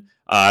then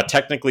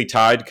technically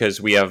tied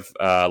because we have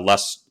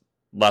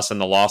less in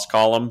the loss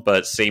column,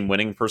 but same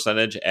winning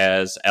percentage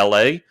as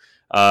LA,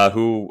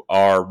 who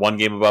are 1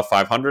 game above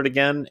 500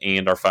 again,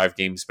 and are 5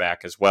 games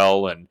back as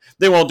well. And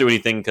they won't do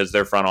anything because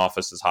their front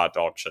office is hot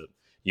dog shit,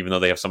 even though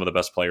they have some of the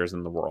best players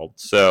in the world.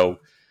 So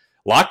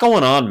a lot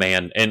going on,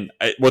 man. And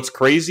what's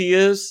crazy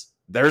is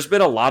there's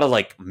been a lot of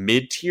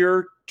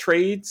mid-tier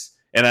trades,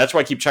 and that's why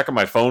I keep checking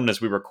my phone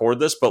as we record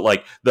this.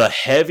 But the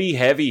heavy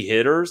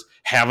hitters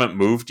haven't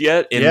moved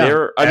yet. And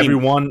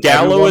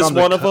Gallo is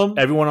one of them.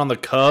 Everyone on the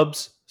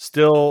Cubs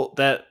still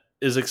that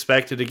is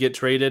expected to get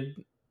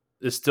traded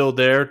is still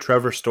there.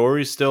 Trevor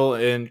Story's still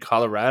in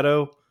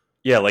Colorado.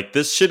 Yeah,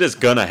 this shit is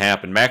gonna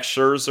happen. Max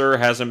Scherzer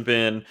hasn't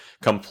been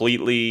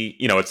completely,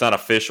 it's not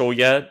official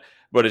yet,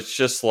 but it's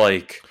just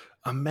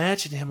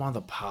imagine him on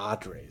the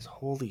Padres.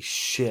 Holy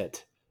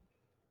shit.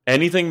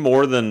 Anything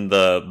more than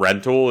the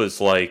rental is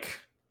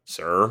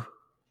sir.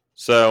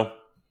 So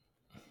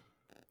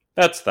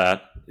that's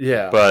that.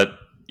 Yeah. But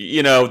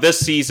this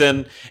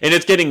season, and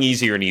it's getting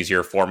easier and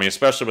easier for me,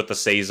 especially with the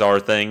Cesar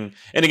thing.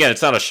 And again,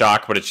 it's not a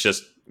shock, but it's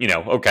just,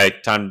 okay,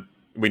 time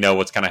we know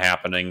what's kind of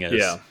happening.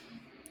 This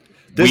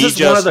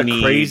is one of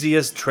the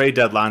craziest trade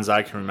deadlines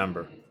I can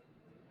remember.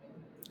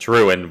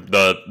 True, and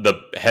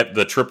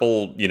the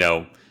triple,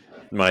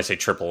 when I say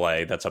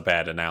AAA, that's a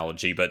bad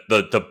analogy, but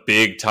the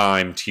big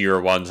time tier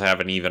ones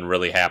haven't even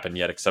really happened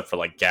yet, except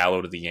for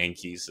Gallo to the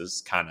Yankees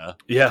is kind of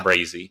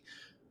crazy.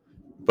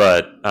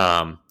 But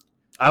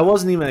I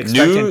wasn't even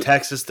expecting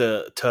Texas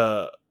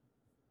to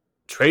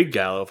trade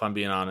Gallo, if I'm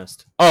being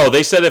honest. Oh,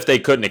 they said if they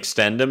couldn't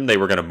extend him, they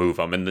were going to move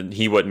him, and then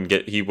he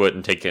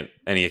wouldn't take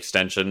any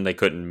extension. They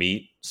couldn't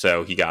meet,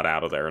 so he got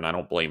out of there, and I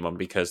don't blame him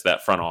because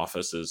that front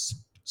office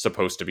is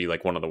supposed to be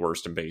one of the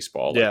worst in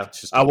baseball. Yeah,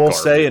 I will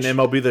say in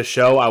MLB The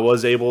Show, I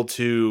was able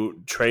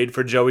to trade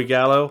for Joey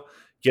Gallo,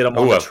 get him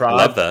on the Tribe.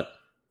 I love that.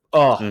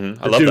 Oh,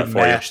 I love that for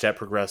mashed at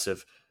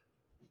Progressive.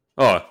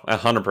 Oh,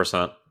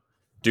 100%.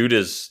 Dude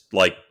is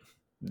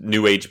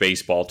new age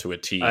baseball to a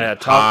T.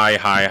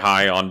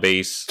 High on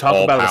base. Talk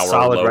all about power, a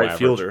solid low right average.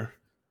 Fielder.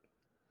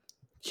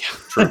 Yeah,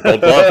 true.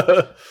 Gold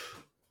glove.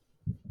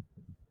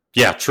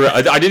 Yeah, true.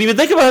 I didn't even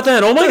think about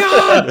that. Oh my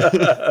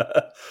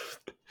god.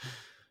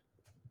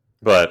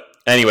 But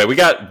anyway, we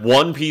got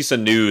one piece of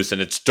news,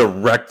 and it's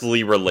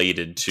directly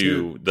related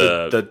to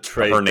the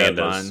trade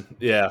Hernandez deadline.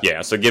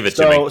 Yeah. So give it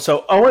to me.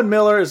 So Owen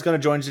Miller is going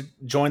to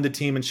join the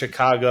team in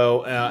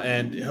Chicago,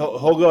 and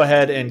he'll go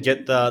ahead and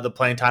get the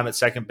playing time at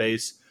second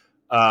base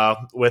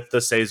with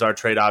the Cesar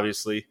trade,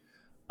 obviously.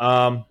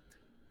 And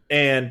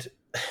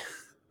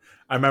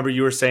I remember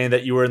you were saying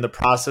that you were in the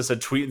process of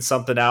tweeting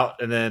something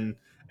out, and then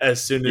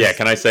as soon as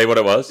can I say what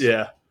it was?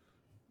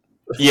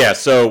 Yeah.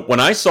 So when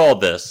I saw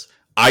this,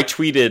 I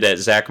tweeted at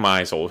Zach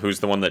Meisel,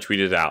 who's the one that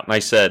tweeted it out, and I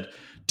said,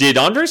 did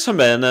Andres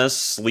Jimenez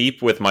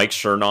sleep with Mike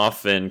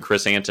Chernoff and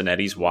Chris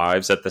Antonetti's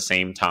wives at the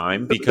same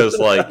time? Because,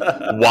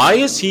 why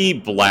is he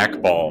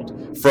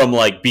blackballed from,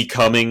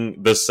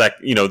 becoming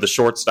the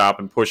shortstop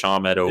and push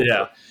Ahmed over?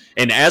 Yeah.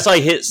 And as I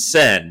hit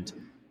send,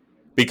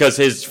 because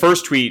his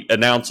first tweet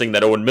announcing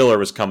that Owen Miller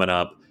was coming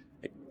up,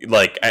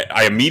 like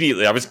I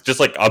immediately, I was just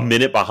like a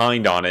minute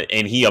behind on it,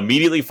 and he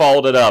immediately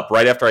followed it up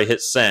right after I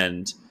hit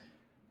send.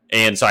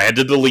 And so I had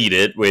to delete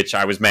it, which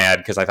I was mad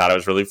because I thought it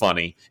was really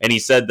funny. And he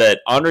said that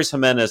Andres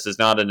Gimenez is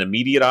not an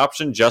immediate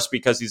option just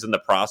because he's in the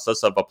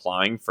process of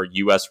applying for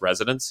U.S.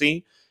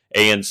 residency.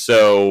 And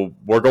so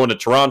we're going to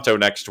Toronto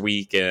next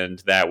week, and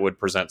that would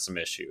present some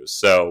issues.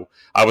 So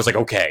I was like,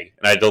 okay.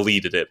 And I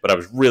deleted it, but I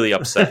was really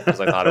upset because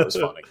I thought it was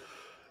funny.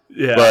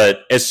 Yeah.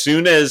 But as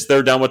soon as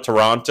they're done with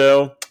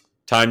Toronto,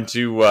 time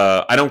to,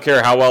 I don't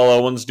care how well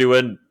Owen's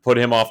doing, put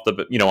him off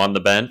the, on the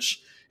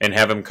bench. And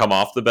have him come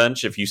off the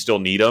bench if you still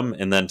need him,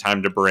 and then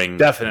time to bring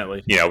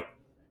definitely,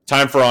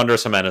 time for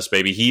Andres Gimenez,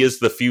 baby. He is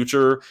the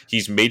future.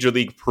 He's major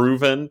league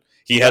proven.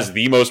 He has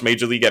the most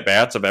major league at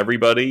bats of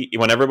everybody.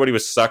 When everybody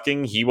was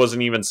sucking, he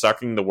wasn't even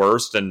sucking the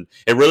worst, and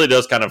it really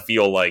does kind of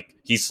feel like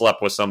he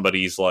slept with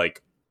somebody's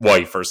like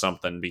wife or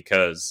something.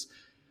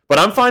 But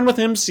I'm fine with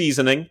him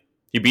seasoning.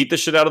 He beat the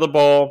shit out of the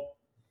ball.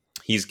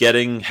 He's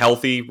getting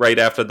healthy right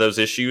after those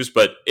issues,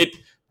 but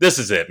this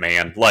is it,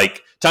 man.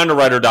 Like, time to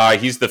ride or die.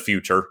 He's the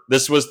future.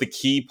 This was the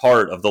key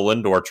part of the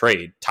Lindor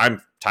trade.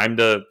 Time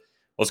to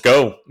let's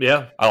go.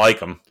 Yeah, I like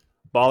him.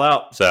 Ball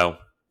out. So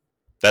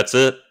that's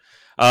it.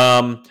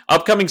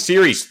 Upcoming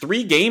series: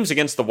 3 games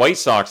against the White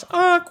Sox.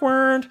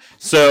 Awkward.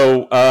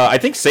 So I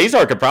think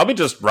Cesar could probably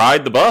just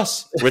ride the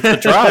bus with the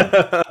tribe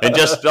and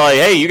just like,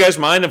 hey, you guys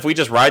mind if we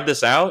just ride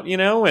this out,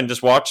 and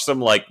just watch some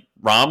like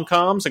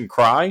rom-coms and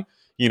cry,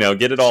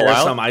 get it all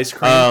out. Some ice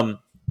cream.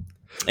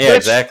 Yeah,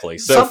 exactly.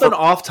 So something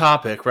off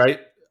topic, right?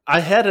 I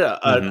had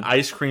an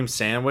ice cream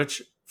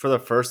sandwich for the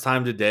first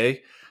time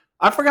today.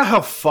 I forgot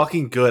how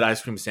fucking good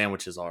ice cream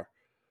sandwiches are.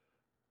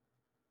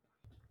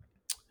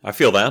 I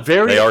feel that.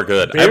 They are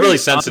good. I have really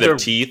sensitive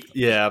teeth.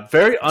 Yeah,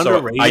 very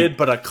underrated,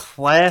 but a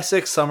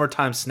classic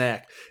summertime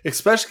snack.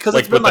 Especially because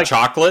it's been with the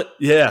chocolate?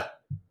 Yeah.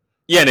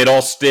 Yeah, and it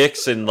all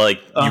sticks, and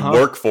like you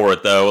work for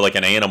it, though, like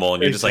an animal,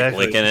 and you're just like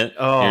licking it.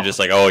 Oh, you're just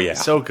like, oh, yeah.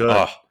 So good.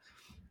 Oh,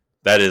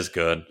 that is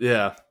good.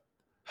 Yeah.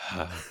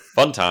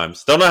 Fun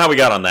times. Don't know how we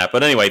got on that.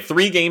 But anyway,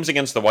 3 games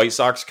against the White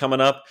Sox coming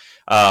up.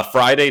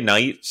 Friday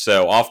night.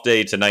 So off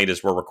day tonight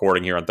as we're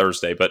recording here on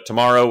Thursday. But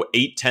tomorrow,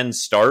 8:10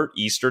 start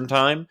Eastern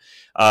time.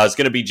 It's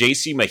going to be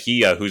JC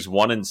Mejia, who's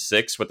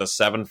 1-6 with a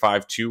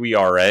 7.52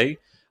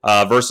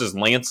 ERA, versus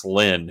Lance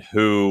Lynn,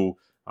 who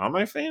on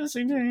my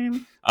fantasy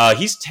team,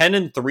 he's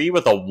 10-3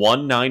 with a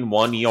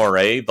 1.91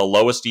 ERA, the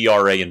lowest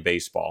ERA in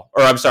baseball.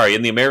 Or I'm sorry,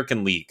 in the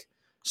American League.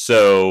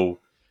 So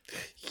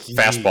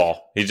fastball.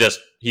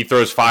 He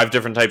throws 5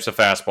 different types of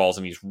fastballs,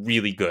 and he's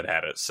really good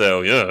at it.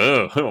 So,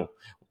 yeah.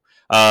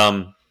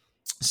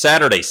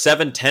 Saturday,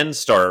 7:10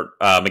 start.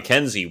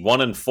 McKenzie,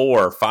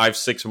 1-4,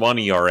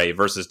 5.61 ERA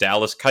versus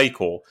Dallas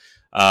Keuchel,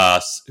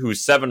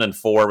 who's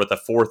 7-4 with a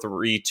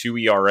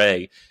 4.32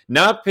 ERA.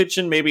 Not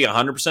pitching maybe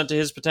 100% to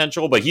his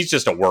potential, but he's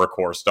just a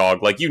workhorse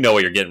dog. Like,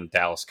 what you're getting with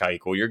Dallas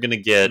Keuchel. You're going to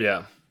get,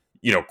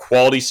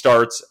 quality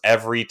starts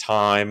every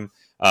time.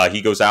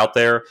 He goes out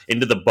there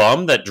into the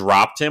bum that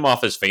dropped him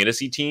off his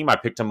fantasy team. I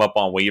picked him up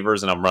on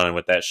waivers, and I'm running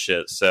with that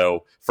shit.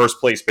 So,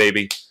 first place,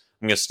 baby.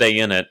 I'm going to stay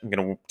in it. I'm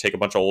going to take a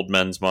bunch of old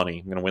men's money.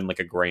 I'm going to win like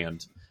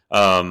 $1,000.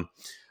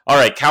 All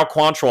right, Cal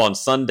Quantrill on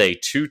Sunday,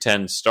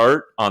 2:10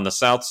 start on the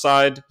south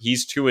side.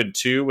 He's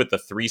 2-2 with a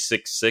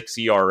 3.66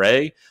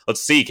 ERA.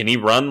 Let's see, can he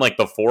run like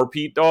the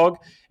 4-peat dog?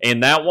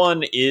 And that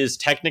one is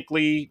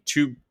technically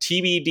to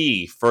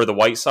TBD for the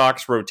White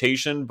Sox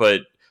rotation,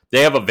 but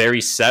they have a very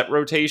set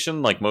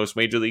rotation like most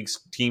Major League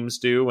teams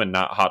do, and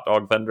not hot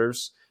dog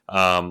vendors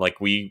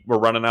like we were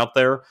running out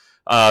there.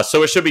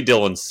 So it should be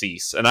Dylan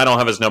Cease. And I don't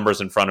have his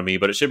numbers in front of me,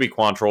 but it should be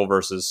Quantrill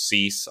versus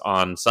Cease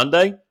on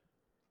Sunday.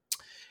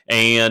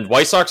 And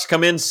White Sox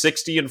come in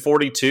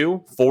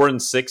 60-42,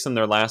 4-6 in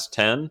their last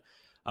 10.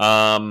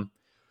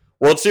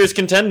 World Series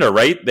contender,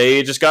 right?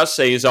 They just got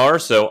Cesar,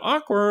 so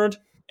awkward.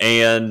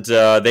 And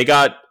they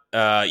got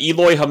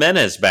Eloy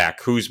Jimenez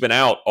back, who's been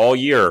out all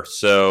year.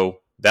 So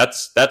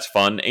that's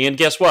fun. And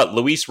guess what?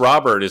 Luis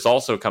Robert is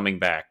also coming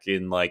back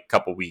in like a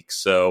couple weeks.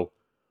 So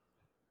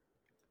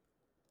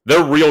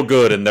they're real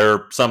good, and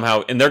they're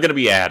going to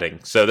be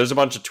adding. So there's a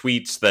bunch of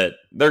tweets that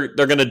they're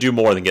going to do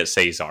more than get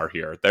Cesar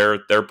here.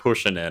 They're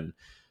pushing in.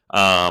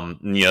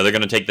 They're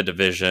going to take the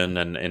division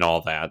and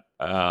all that.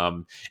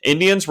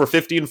 Indians were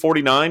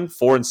 50-49,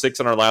 4-6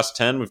 in our last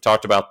 10. We've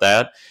talked about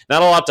that.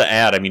 Not a lot to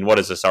add. I mean, what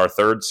is this? Our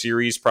 3rd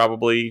series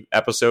probably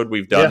episode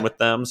we've done with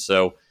them.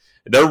 So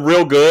they're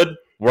real good.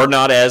 We're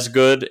not as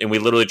good, and we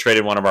literally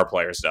traded one of our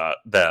players to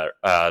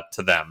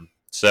them.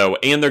 So,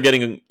 and they're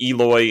getting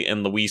Eloy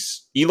and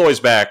Luis. Eloy's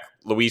back.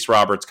 Luis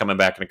Roberts coming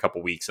back in a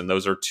couple weeks. And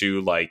those are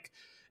 2 like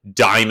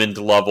diamond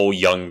level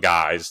young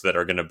guys that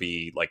are going to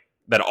be like,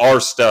 that are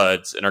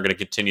studs and are going to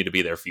continue to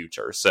be their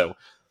future. So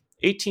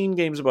 18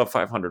 games above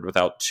 500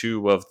 without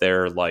 2 of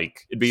their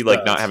like, it'd be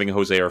like not having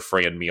Jose or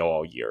Fran Meal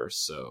all year.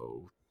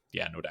 So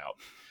yeah, no doubt.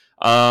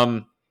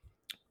 I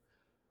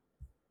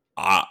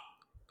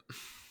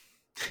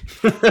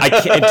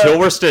can't,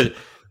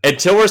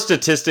 until we're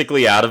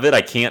statistically out of it,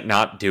 I can't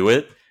not do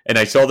it. And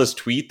I saw this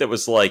tweet that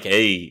was like,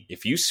 hey,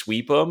 if you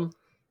sweep them,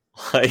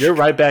 like, you're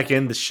right back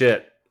in the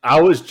shit. I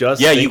was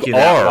just thinking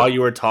that while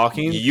you were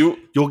talking.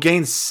 You'll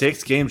gain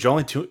 6 games. You're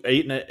only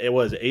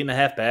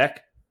 8.5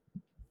 back.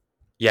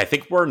 Yeah, I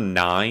think we're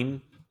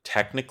 9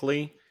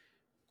 technically.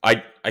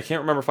 I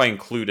can't remember if I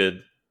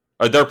included.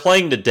 Or they're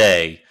playing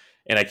today,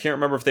 and I can't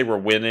remember if they were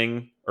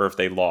winning or if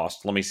they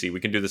lost. Let me see. We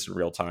can do this in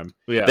real time.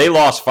 Yeah. They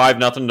lost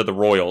 5-0 to the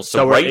Royals.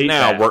 So right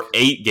now we're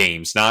 8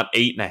 games, not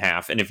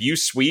 8.5. And if you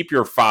sweep,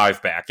 you're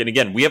 5 back. And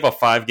again, we have a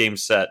 5-game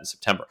set in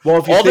September. Well,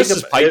 if you all this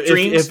is pipe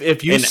dreams.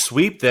 If you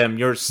sweep them,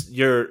 you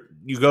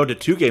go to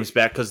 2 games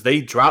back because they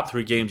drop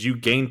 3 games. You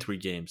gain 3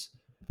 games.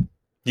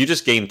 You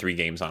just gain 3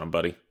 games on them,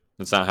 buddy.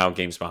 That's not how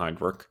games behind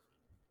work.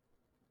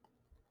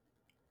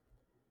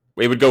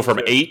 It would go from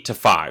 8 to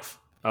 5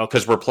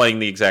 because we're playing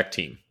the exact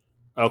team.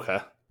 Okay.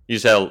 You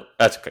said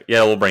that's okay. Yeah,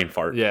 a little brain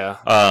fart. Yeah.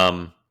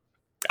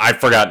 I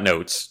forgot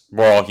notes.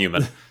 We're all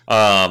human.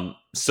 But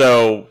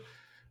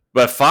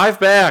 5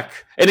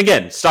 back, and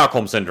again,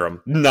 Stockholm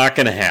syndrome, not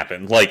going to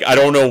happen. Like, I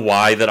don't know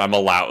why that I'm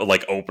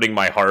opening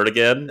my heart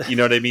again. You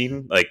know what I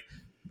mean? Like,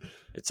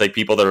 it's like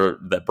people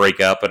that break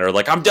up and are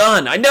like, I'm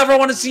done. I never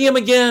want to see him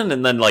again.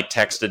 And then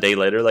text a day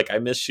later, I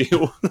miss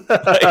you.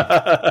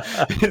 That's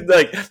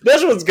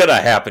what's going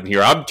to happen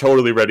here. I'm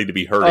totally ready to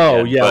be hurt again.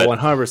 Oh, yeah,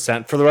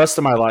 100%. For the rest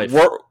of my life.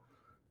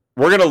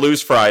 We're going to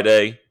lose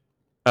Friday.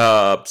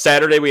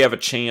 Saturday we have a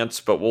chance,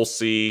 but we'll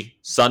see.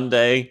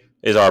 Sunday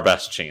is our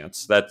best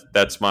chance.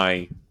 That's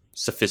my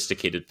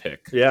sophisticated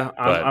pick. Yeah,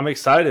 I'm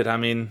excited. I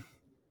mean,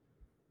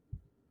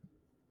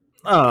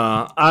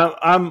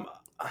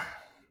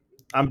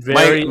 I'm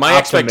very my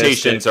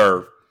expectations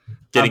are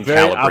getting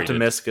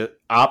calibrated.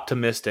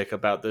 Optimistic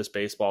about this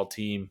baseball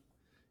team,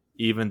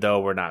 even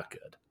though we're not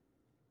good.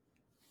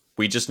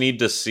 We just need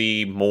to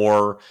see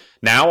more.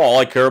 Now all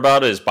I care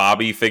about is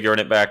Bobby figuring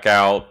it back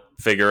out,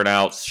 figuring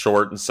out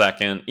short and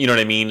second, you know what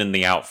I mean, in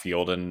the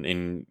outfield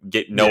and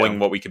knowing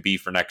what we could be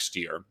for next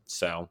year.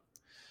 So,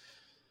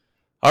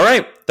 all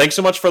right. Thanks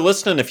so much for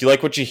listening. If you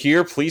like what you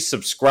hear, please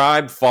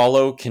subscribe,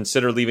 follow,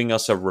 consider leaving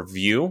us a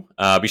review.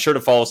 Be sure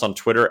to follow us on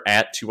Twitter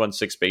at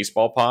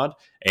 216BaseballPod.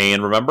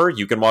 And remember,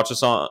 you can watch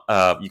us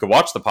you can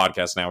watch the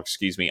podcast now,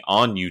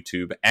 on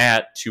YouTube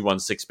at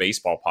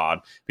 216BaseballPod.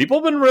 People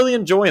have been really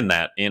enjoying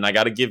that. And I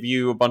got to give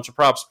you a bunch of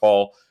props,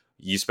 Paul.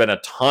 You spent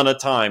a ton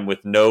of time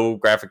with no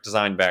graphic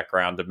design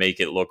background to make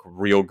it look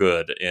real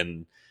good.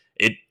 And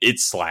it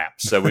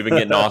slaps. So we've been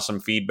getting awesome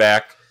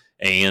feedback.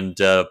 And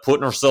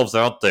putting ourselves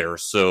out there,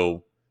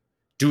 so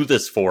do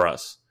this for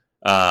us.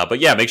 But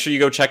yeah, make sure you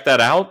go check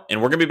that out.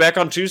 And we're going to be back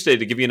on Tuesday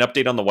to give you an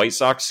update on the White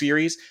Sox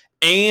series.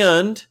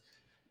 And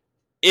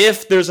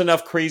if there's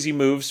enough crazy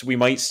moves, we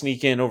might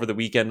sneak in over the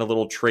weekend a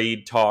little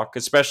trade talk,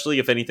 especially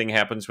if anything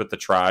happens with the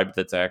Tribe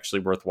that's actually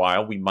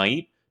worthwhile. We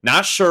might.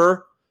 Not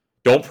sure.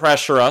 Don't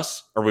pressure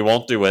us, or we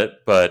won't do it.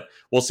 But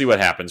we'll see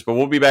what happens. But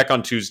we'll be back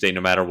on Tuesday no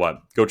matter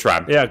what. Go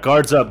Tribe. Yeah,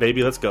 guards up,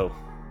 baby. Let's go.